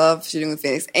 Phoenix. Love shooting with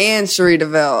Phoenix. And Cherie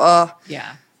DeVille. Oh,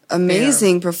 yeah.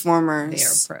 Amazing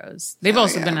performers. They are pros. They've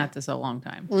also been at this a long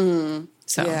time.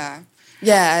 So yeah.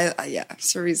 Yeah.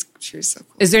 Cherie's so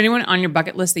cool. Is there anyone on your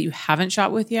bucket list that you haven't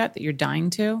shot with yet that you're dying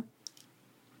to?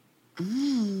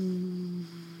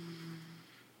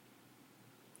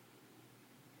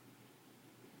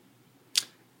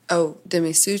 Oh,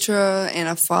 Demi Sutra,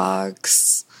 Anna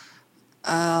Fox.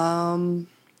 I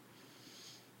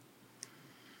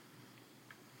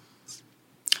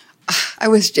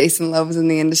wish Jason Love was in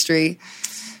the industry.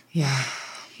 Yeah,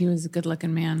 he was a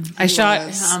good-looking man. I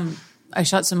shot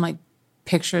some like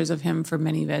pictures of him for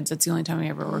many vids. That's the only time I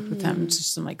ever worked with him. It's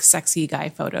just some like sexy guy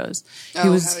photos. He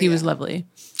was lovely.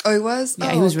 Oh, he was?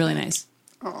 Yeah, he was really nice.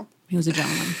 Oh. He was a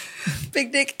gentleman.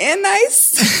 Big dick and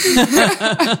nice.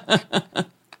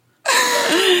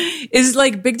 Is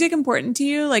like big dick important to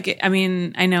you? Like, I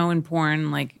mean, I know in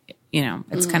porn, like, you know,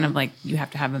 it's kind of like you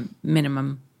have to have a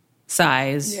minimum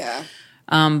size. Yeah.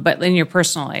 But in your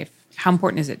personal life, how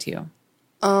important is it to you?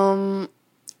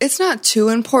 It's not too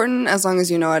important as long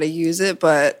as you know how to use it,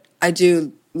 but I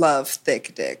do love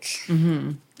thick dick.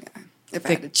 Mm-hmm. Yeah. If I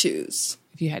had to choose.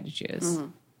 If you had to choose.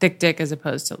 Thick dick as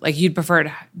opposed to, like, you'd prefer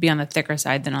to be on the thicker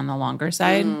side than on the longer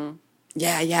side?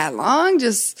 Yeah. Long,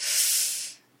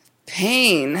 just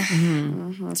pain.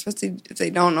 Especially if they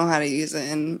don't know how to use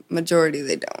it, and majority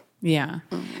they don't. Yeah.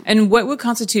 And what would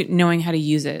constitute knowing how to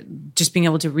use it? Just being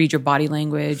able to read your body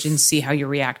language and see how you're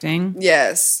reacting?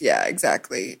 Yes. Yeah,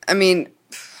 exactly. I mean,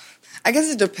 I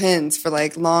guess it depends for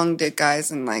like long dick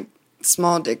guys and like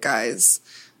small dick guys.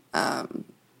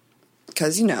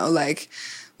 Because, you know, like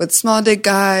with small dick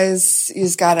guys, you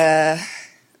just gotta,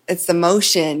 it's the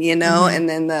motion, you know? And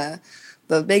then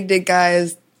the big dick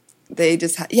guys, they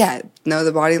just, know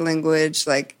the body language.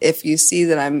 Like if you see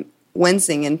that I'm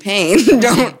wincing in pain, don't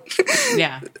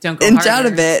go inch harder. out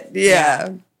of it.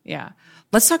 Yeah.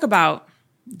 Let's talk about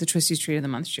the Twisties Treat of the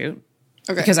Month shoot.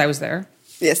 Okay. Because I was there.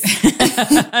 Yes.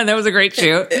 And that was a great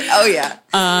shoot. Oh yeah.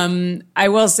 I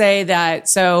will say that,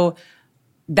 so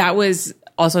that was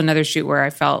also another shoot where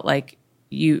I felt like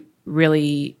you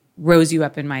really rose you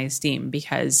up in my esteem,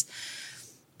 because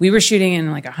we were shooting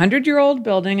in like 100-year-old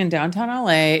building in downtown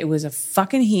LA. It was a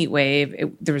fucking heat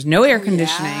wave. There was no air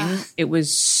conditioning. Yeah. It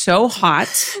was so hot.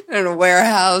 In a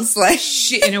warehouse, like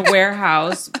In a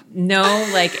warehouse, no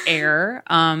like air.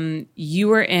 You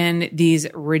were in these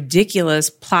ridiculous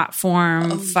platform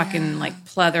like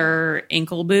pleather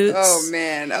ankle boots. Oh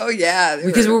man. Oh yeah.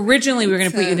 Because originally we were going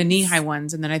to put you in the knee-high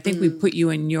ones, and then I think we put you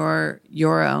in your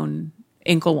own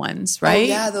ankle ones, right? Oh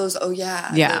yeah, those. Oh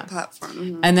yeah. Yeah. The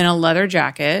platform. And then a leather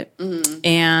jacket.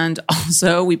 And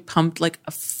also we pumped like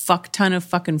a fuck ton of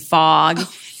fucking fog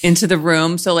into the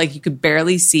room, so like you could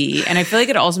barely see. And I feel like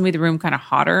it also made the room kind of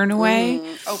hotter in a way.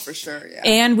 Oh, for sure. Yeah.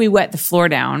 And we wet the floor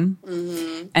down.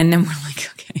 And then we're like,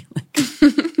 okay, like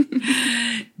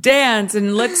dance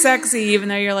and look sexy even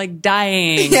though you're like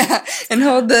dying. Yeah. And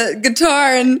hold the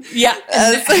guitar and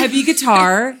and heavy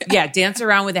guitar. Yeah, dance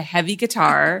around with a heavy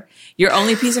guitar. Your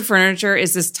only piece of furniture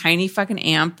is this tiny fucking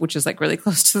amp, which is like really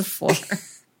close to the floor.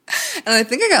 And I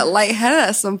think I got lightheaded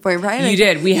at some point, right? You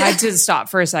did. We had to stop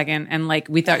for a second, and like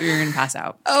we thought you were going to pass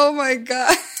out. Oh my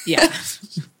God. Yeah.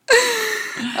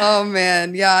 Oh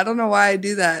man. Yeah. I don't know why I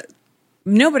do that.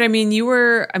 No, but I mean,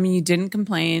 you didn't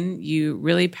complain. You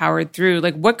really powered through.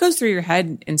 Like, what goes through your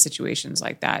head in situations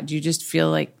like that? Do you just feel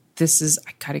like I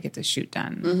got to get this shoot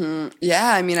done?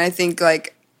 Yeah. I mean, I think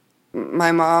like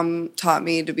my mom taught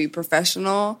me to be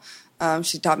professional.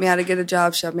 She taught me how to get a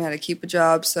job. She taught me how to keep a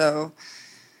job. So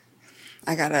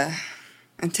I gotta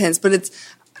intense, but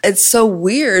it's so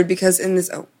weird because in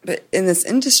this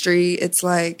industry, it's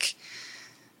like,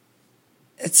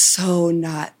 it's so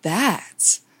not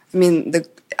that. I mean,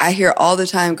 I hear all the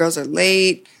time girls are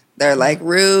late. They're like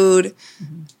rude.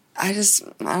 I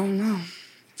don't know.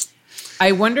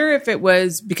 I wonder if it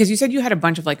was because you said you had a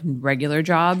bunch of like regular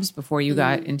jobs before you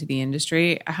got into the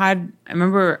industry. I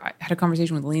remember I had a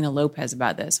conversation with Lena Lopez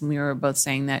about this, and we were both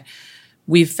saying that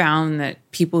we've found that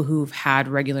people who've had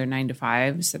regular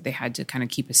 9-to-5s that they had to kind of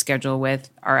keep a schedule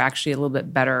with are actually a little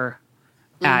bit better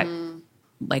at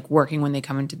like working when they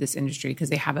come into this industry because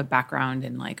they have a background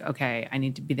in like, okay, I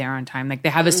need to be there on time. Like they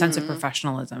have a sense of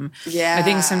professionalism. Yeah. I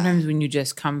think sometimes when you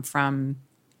just come from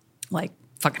like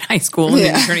fucking high school and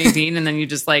then you turn 18 and then you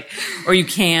just like, or you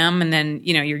cam and then,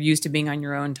 you know, you're used to being on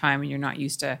your own time and you're not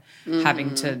used to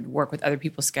having to work with other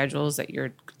people's schedules, that you're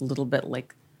a little bit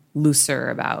like looser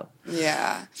about.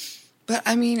 Yeah. But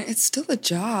I mean, it's still a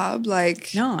job.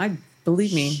 Like, no,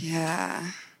 believe me. Yeah.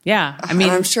 Yeah. I mean,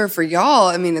 and I'm sure for y'all,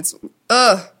 I mean,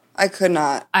 I could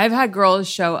not. I've had girls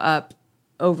show up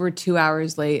over 2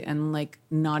 hours late and like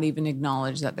not even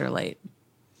acknowledge that they're late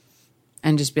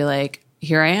and just be like,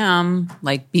 here I am,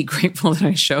 like, be grateful that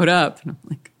I showed up. And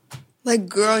I'm like,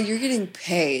 girl, you're getting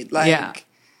paid. Like, yeah.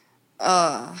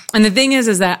 And the thing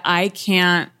is that I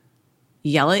can't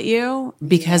yell at you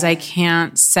because I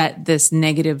can't set this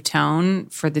negative tone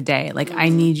for the day. Like, I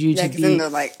need you to be. Then they're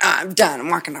like, I'm done. I'm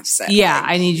walking off set. Yeah, like,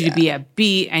 I need you to be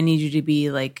upbeat. I need you to be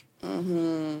like,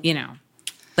 you know,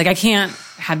 like I can't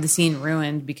have the scene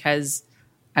ruined because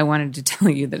I wanted to tell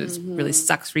you that it really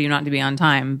sucks for you not to be on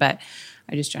time, but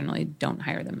I just generally don't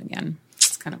hire them again.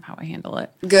 That's kind of how I handle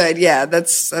it. Good. Yeah,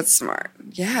 that's smart.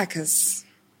 Yeah, because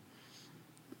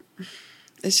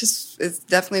it's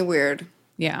definitely weird.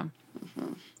 Yeah.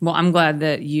 Well, I'm glad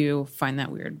that you find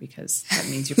that weird because that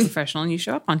means you're professional and you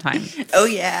show up on time. Oh,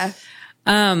 yeah.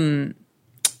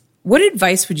 What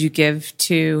advice would you give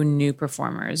to new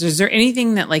performers? Is there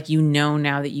anything that like you know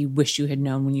now that you wish you had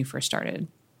known when you first started?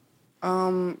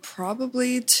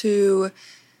 Probably to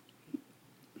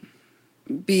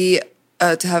be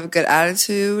to have a good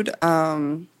attitude,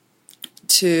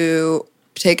 to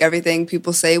take everything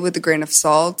people say with a grain of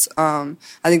salt. I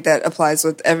think that applies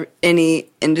with any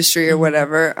industry or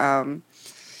whatever.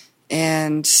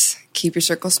 And keep your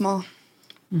circle small.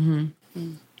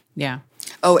 Yeah.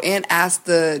 Oh, and ask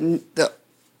the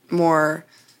more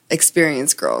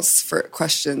experienced girls for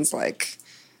questions like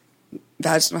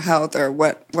vaginal health or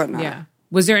whatnot. Yeah.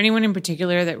 Was there anyone in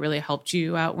particular that really helped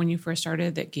you out when you first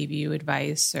started, that gave you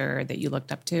advice or that you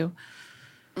looked up to?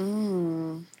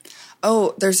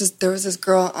 Oh, there was this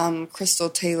girl, Crystal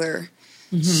Taylor.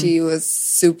 She was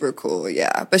super cool,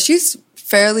 yeah. But she's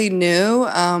fairly new.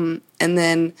 And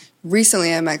then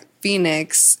recently I met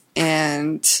Phoenix,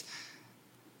 and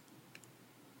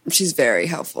she's very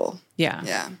helpful. Yeah.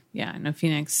 Yeah. Yeah. No,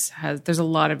 Phoenix there's a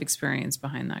lot of experience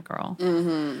behind that girl.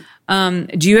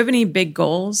 Do you have any big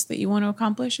goals that you want to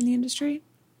accomplish in the industry?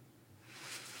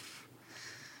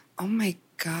 Oh my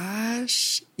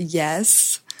gosh.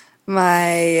 Yes.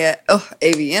 My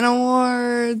AVN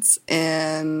Awards,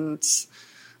 and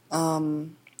I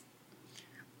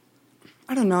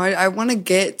don't know. I want to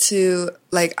get to,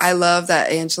 like, I love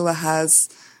that Angela has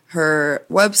her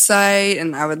website,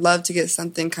 and I would love to get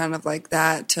something kind of like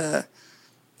that to,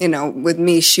 with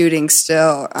me shooting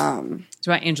still. It's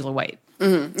about Angela White.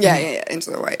 Yeah,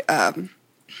 Angela White.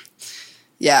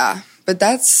 Yeah, but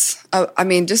that's,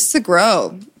 just to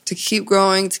grow, to keep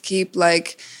growing, to keep,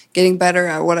 like, getting better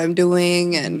at what I'm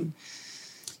doing. And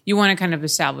you want to kind of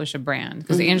establish a brand,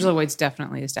 because Angela White's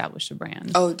definitely established a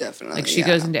brand. Oh, definitely. Like, she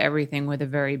goes into everything with a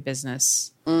very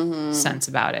business sense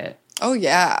about it. Oh,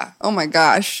 yeah. Oh, my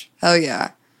gosh. Hell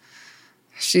yeah.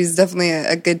 She's definitely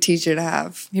a good teacher to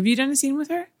have. Have you done a scene with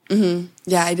her?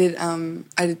 Yeah, I did.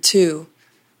 I did 2.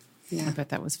 Yeah. I bet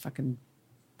that was fucking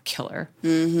killer.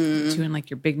 Doing like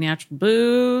your big natural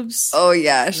boobs. Oh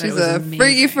yeah, she's a amazing.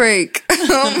 freaky freak.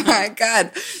 Oh my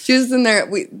god, she was in there.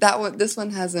 This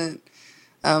one hasn't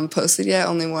posted yet.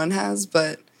 Only one has,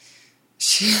 but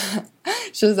she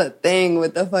does that thing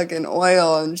with the fucking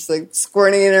oil and just like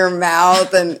squirting it in her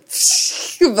mouth and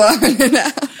blowing it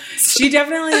out. She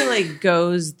definitely like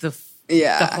goes the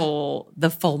full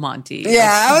Monty.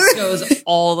 Yeah, like, she goes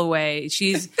all the way.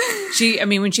 I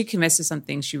mean, when she commits to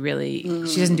something, she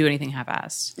doesn't do anything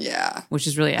half-assed. Yeah, which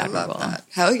is really admirable. I love that.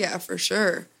 Hell yeah, for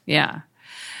sure. Yeah.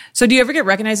 So, do you ever get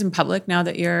recognized in public now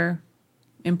that you're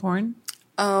in porn?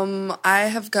 I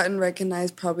have gotten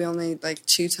recognized probably only like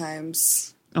 2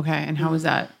 times. Okay, and how was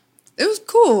that? It was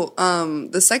cool.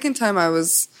 The second time I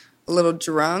was a little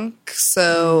drunk,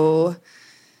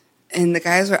 and the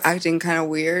guys were acting kind of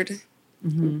weird.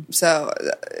 So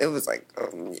it was like,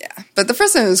 yeah. But the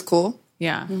first time it was cool.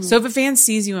 Yeah. So if a fan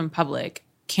sees you in public,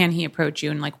 can he approach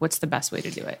you, and like, what's the best way to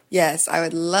do it? Yes, I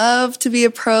would love to be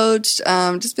approached.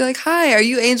 Just be like, hi, are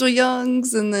you Angel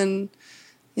Youngs? And then,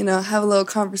 have a little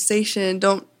conversation.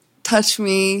 Don't touch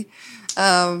me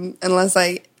unless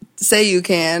I say you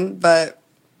can. But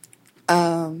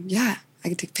yeah, I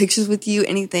can take pictures with you,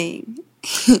 anything.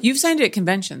 You've signed at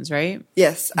conventions, right?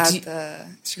 Yes, at the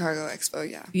Chicago Expo,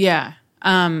 yeah. Yeah.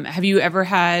 Have you ever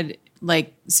had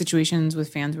like situations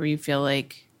with fans where you feel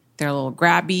like they're a little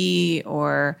grabby,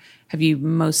 or have you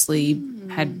mostly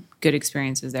had good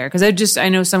experiences there? Because I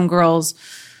know some girls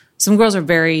are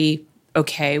very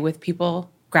okay with people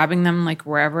grabbing them like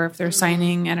wherever if they're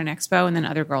signing at an expo, and then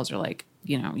other girls are like,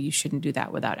 you shouldn't do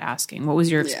that without asking. What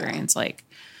was your experience like?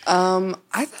 I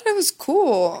thought it was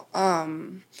cool.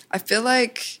 I feel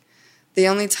like the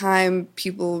only time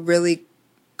people really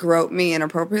grope me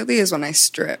inappropriately is when I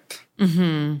strip.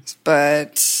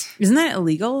 But isn't that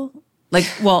illegal? Like,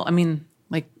 well, I mean,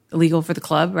 like illegal for the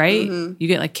club, right? You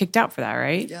get like kicked out for that,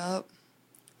 right? Yep.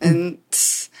 And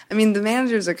I mean, the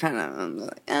managers are kind of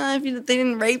like, if they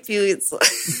didn't rape you, it's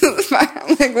fine.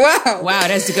 I'm like, wow. Wow,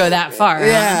 it has to go that far.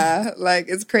 Yeah, huh? like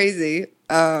it's crazy.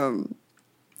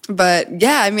 But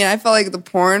yeah, I mean, I felt like the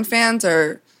porn fans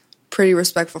are pretty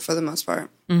respectful for the most part.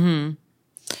 And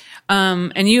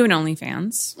you have an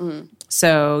OnlyFans,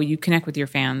 so you connect with your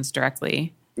fans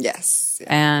directly. Yes. Yeah.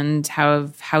 And how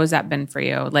has that been for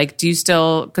you? Like, do you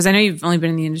still, because I know you've only been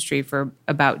in the industry for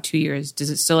about 2 years, does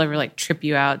it still ever like trip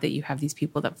you out that you have these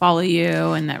people that follow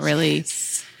you and that really...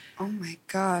 Yes. Oh my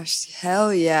gosh.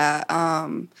 Hell yeah.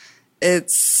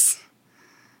 It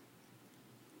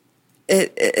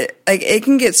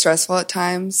can get stressful at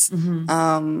times.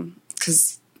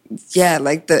 Cause yeah,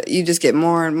 like you just get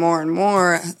more and more and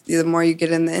more the more you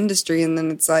get in the industry, and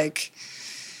then it's like,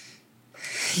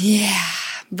 yeah.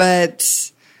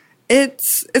 but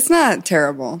it's not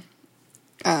terrible.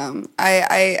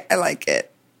 I like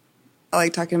it. I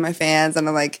like talking to my fans, and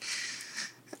I like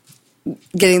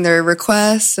getting their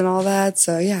requests and all that.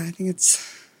 So yeah, I think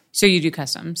it's. So you do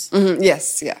customs? Mm-hmm,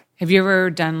 yes, yeah. Have you ever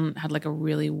had like a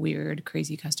really weird,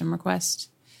 crazy custom request?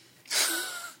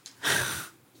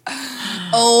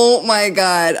 Oh my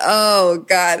God. Oh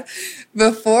God.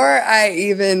 Before I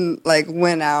even like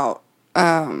went out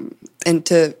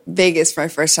into Vegas for my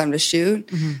first time to shoot,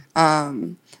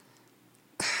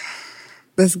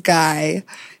 this guy,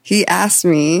 he asked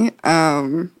me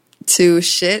to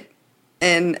shit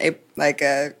in a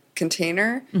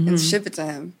container and ship it to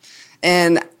him.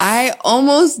 And I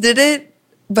almost did it,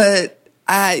 but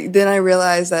then I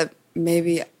realized that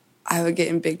maybe I would get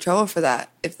in big trouble for that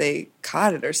if they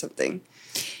caught it or something.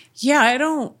 Yeah, I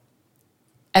don't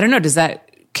know. Does that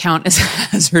count as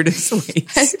hazardous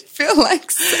waste? I feel like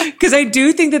so. Because I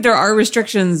do think that there are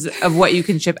restrictions of what you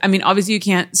can ship. I mean, obviously you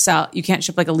can't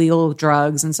ship like illegal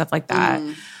drugs and stuff like that.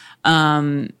 I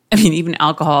mean, even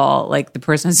alcohol, like the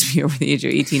person has to be over the age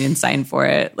of 18 and sign for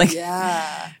it. Like,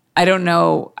 Yeah. I don't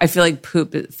know. I feel like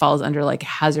poop falls under like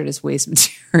hazardous waste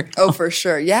material. Oh, for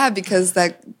sure. Yeah, because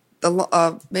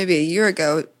maybe a year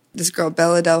ago, this girl,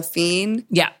 Bella Delphine.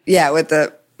 Yeah. Yeah, with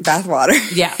the bathwater.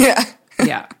 Yeah. Yeah.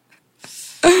 Yeah.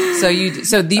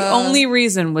 So the only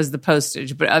reason was the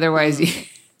postage, but otherwise,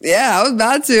 Yeah, I was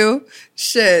about to.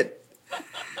 Shit.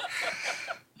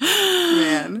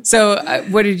 Man. So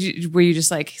were you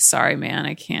just like, sorry, man,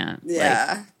 I can't.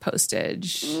 Yeah. Like,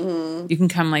 postage. You can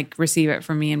come like receive it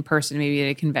from me in person, maybe at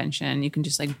a convention. You can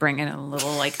just like bring it in a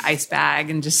little like ice bag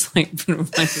and just like put it on your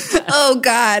desk. Oh,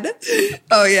 God.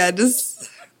 Oh, yeah. It's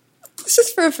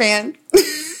just for a fan.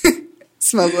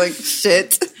 Smells like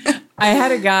shit. I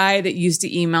had a guy that used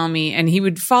to email me, and he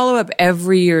would follow up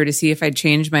every year to see if I'd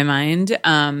changed my mind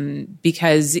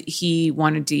because he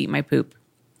wanted to eat my poop.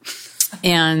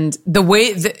 And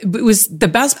the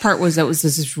best part was that it was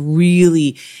this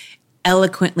really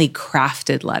eloquently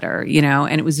crafted letter, you know,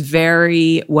 and it was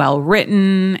very well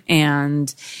written.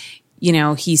 And, you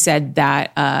know, he said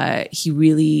that he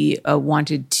really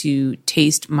wanted to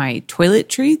taste my toilet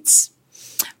treats.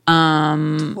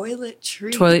 Toilet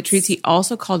treats. He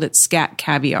also called it scat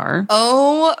caviar.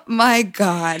 Oh my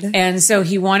God. And so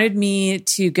he wanted me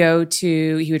to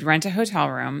he would rent a hotel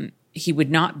room. He would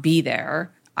not be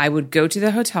there. I would go to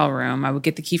the hotel room. I would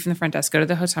get the key from the front desk, go to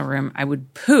the hotel room. I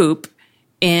would poop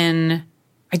I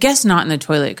guess not in the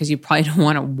toilet because you probably don't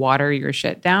want to water your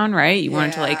shit down, right? You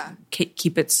want it to like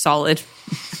keep it solid.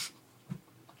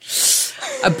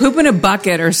 A poop in a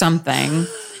bucket or something.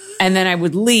 And then I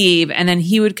would leave, and then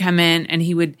he would come in, and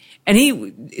he would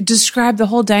describe the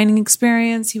whole dining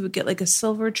experience. He would get like a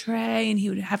silver tray, and he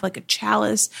would have like a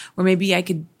chalice where maybe I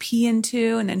could pee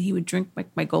into, and then he would drink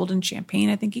like my golden champagne,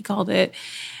 I think he called it,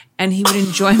 and he would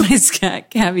enjoy my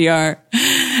scat caviar.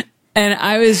 And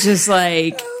I was just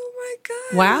like, Oh my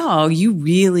God. wow, you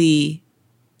really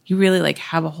like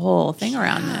have a whole thing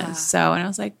around this. So, and I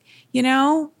was like, you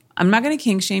know, I'm not going to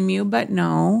kink shame you, but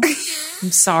no. I'm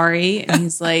sorry. And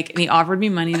he's like, and he offered me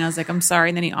money, and I was like, I'm sorry.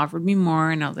 And then he offered me more,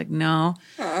 and I was like, no.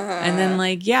 And then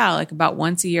like, yeah, like about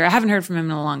once a year, I haven't heard from him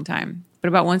in a long time, but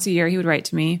about once a year he would write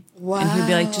to me. Wow. And he'd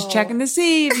be like, just checking to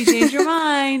see if you change your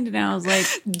mind. And I was like,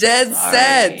 Dead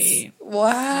sorry. set.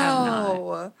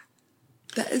 Wow.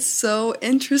 That is so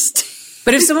interesting.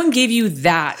 But if someone gave you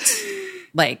that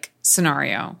like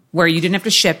scenario where you didn't have to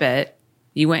ship it,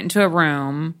 you went into a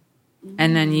room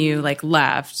and then you like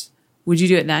left, would you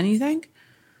do it then, you think?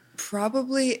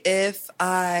 Probably if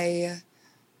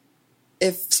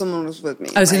someone was with me.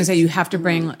 I was going to say you have to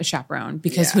bring a chaperone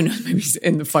because who knows, maybe he's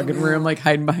in the fucking room like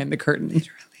hiding behind the curtain. Literally.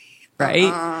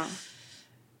 Right?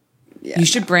 Yeah. You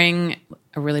should bring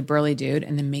a really burly dude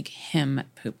and then make him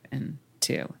poop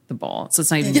into the bowl. So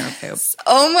it's not even your poop.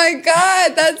 Oh my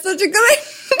God, that's such a good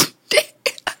idea.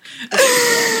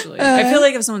 Actually. I feel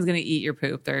like if someone's going to eat your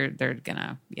poop, they're going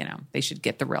to, you know, they should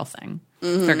get the real thing.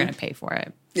 They're going to pay for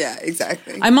it. Yeah,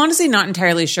 exactly. I'm honestly not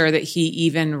entirely sure that he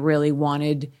even really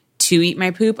wanted to eat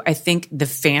my poop. I think the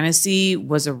fantasy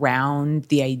was around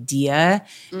the idea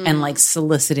and like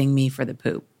soliciting me for the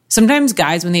poop. Sometimes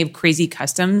guys, when they have crazy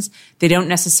customs, they don't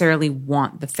necessarily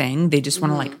want the thing. They just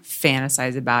want to like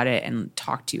fantasize about it and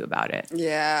talk to you about it.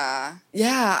 Yeah.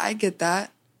 Yeah, I get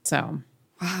that. So,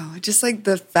 wow. Just like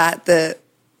the fat that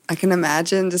I can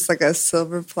imagine, just like a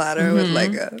silver platter with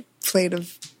like a plate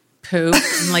of poop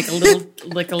and like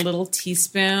a little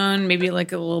teaspoon, maybe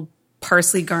like a little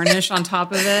parsley garnish on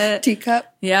top of it.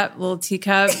 teacup. Yep, little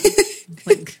teacup.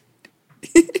 Like,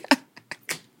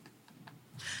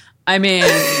 I mean,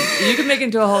 you can make it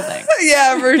into a whole thing.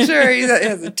 Yeah, for sure. He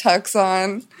has a tux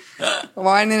on,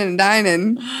 whining and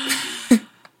dining.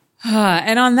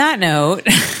 And on that note,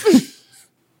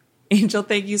 Angel,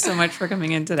 thank you so much for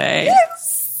coming in today.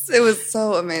 Yes, it was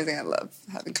so amazing. I love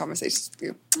having conversations with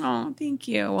you. Oh, thank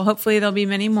you. Well, hopefully there'll be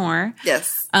many more.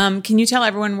 Yes. Can you tell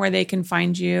everyone where they can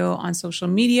find you on social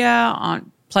media,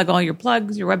 plug all your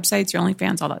plugs, your websites, your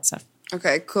OnlyFans, all that stuff?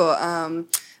 Okay, cool.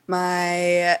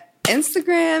 My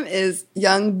Instagram is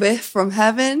Young Biff from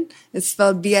Heaven. It's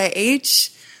spelled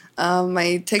BIH.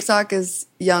 My TikTok is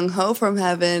Young Ho from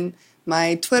Heaven.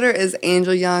 My Twitter is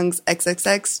Angel Youngs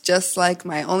XXX, just like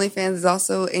my OnlyFans is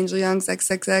also Angel Youngs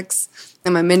XXX.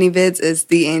 And my mini vids is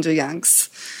The Angel Youngs.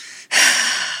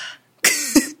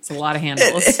 It's a lot of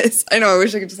handles. It is. I know. I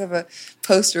wish I could just have a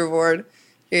poster board.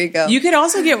 Here you go. You could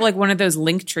also get like one of those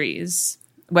link trees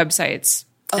websites.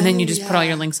 And then you just put all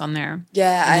your links on there.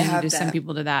 Yeah, and I then have you just that. send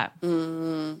people to that.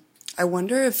 I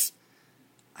wonder if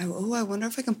I wonder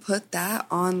if I can put that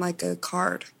on like a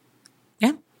card.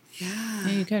 Yeah. Yeah.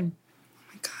 Yeah, you could.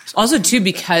 Oh my gosh. Also, too,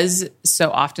 because so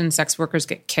often sex workers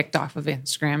get kicked off of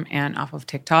Instagram and off of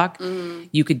TikTok,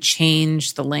 you could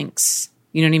change the links.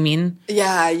 You know what I mean?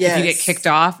 Yeah, yes. If you get kicked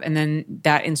off and then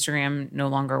that Instagram no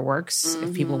longer works,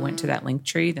 if people went to that link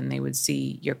tree, then they would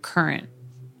see your current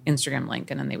Instagram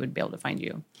link and then they would be able to find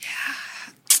you. Yeah.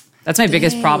 That's my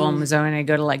biggest problem is when I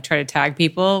go to like try to tag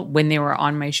people when they were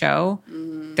on my show,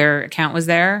 their account was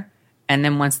there. And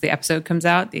then once the episode comes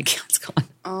out, the account's gone.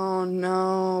 Oh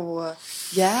no.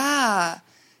 Yeah.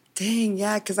 Dang,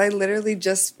 yeah, because I literally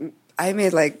I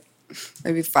made like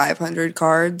maybe 500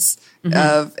 cards and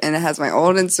it has my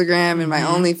old Instagram and my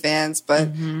OnlyFans, but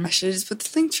I should have just put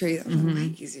the link tree. That would be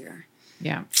way easier.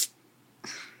 Yeah.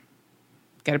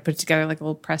 Got to put together like a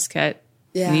little press kit.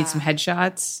 Yeah. You need some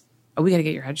headshots. Oh, we got to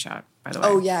get your headshot, by the way.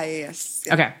 Oh, yeah, yes.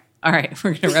 Yeah. Okay. All right.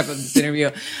 We're going to wrap up this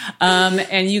interview.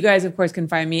 And you guys, of course, can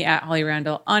find me at Holly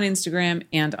Randall on Instagram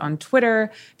and on Twitter.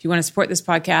 If you want to support this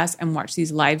podcast and watch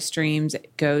these live streams,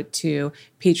 go to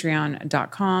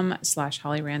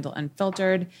patreon.com/Holly Randall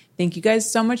Unfiltered. Thank you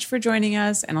guys so much for joining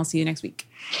us, and I'll see you next week.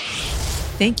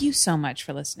 Thank you so much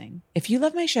for listening. If you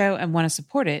love my show and want to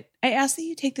support it, I ask that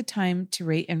you take the time to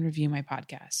rate and review my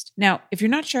podcast. Now, if you're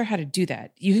not sure how to do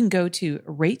that, you can go to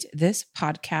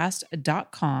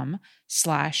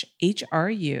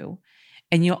ratethispodcast.com/HRU,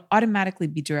 and you'll automatically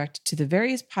be directed to the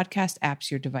various podcast apps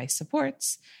your device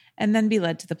supports, and then be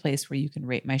led to the place where you can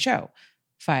rate my show.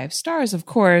 5 stars, of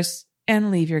course, and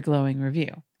leave your glowing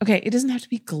review. Okay, it doesn't have to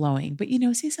be glowing, but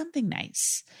say something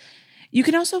nice. You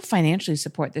can also financially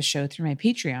support this show through my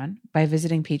Patreon by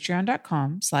visiting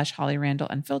patreon.com/Holly Randall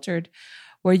Unfiltered,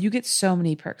 where you get so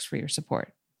many perks for your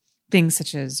support. Things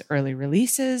such as early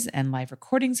releases and live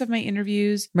recordings of my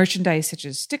interviews, merchandise such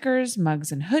as stickers,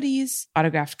 mugs, and hoodies,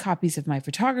 autographed copies of my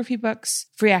photography books,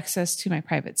 free access to my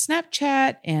private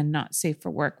Snapchat and Not Safe for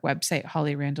Work website,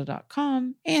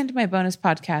 hollyrandall.com, and my bonus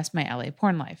podcast, My LA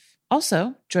Porn Life.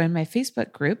 Also, join my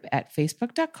Facebook group at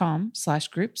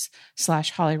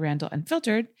facebook.com/groups/Holly Randall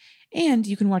Unfiltered, and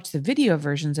you can watch the video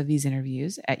versions of these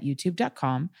interviews at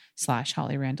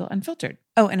youtube.com/Holly Randall Unfiltered.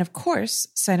 Oh, and of course,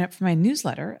 sign up for my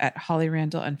newsletter at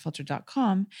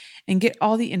hollyrandallunfiltered.com and get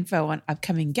all the info on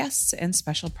upcoming guests and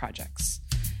special projects.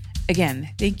 Again,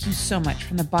 thank you so much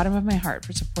from the bottom of my heart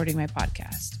for supporting my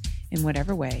podcast in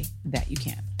whatever way that you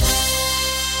can.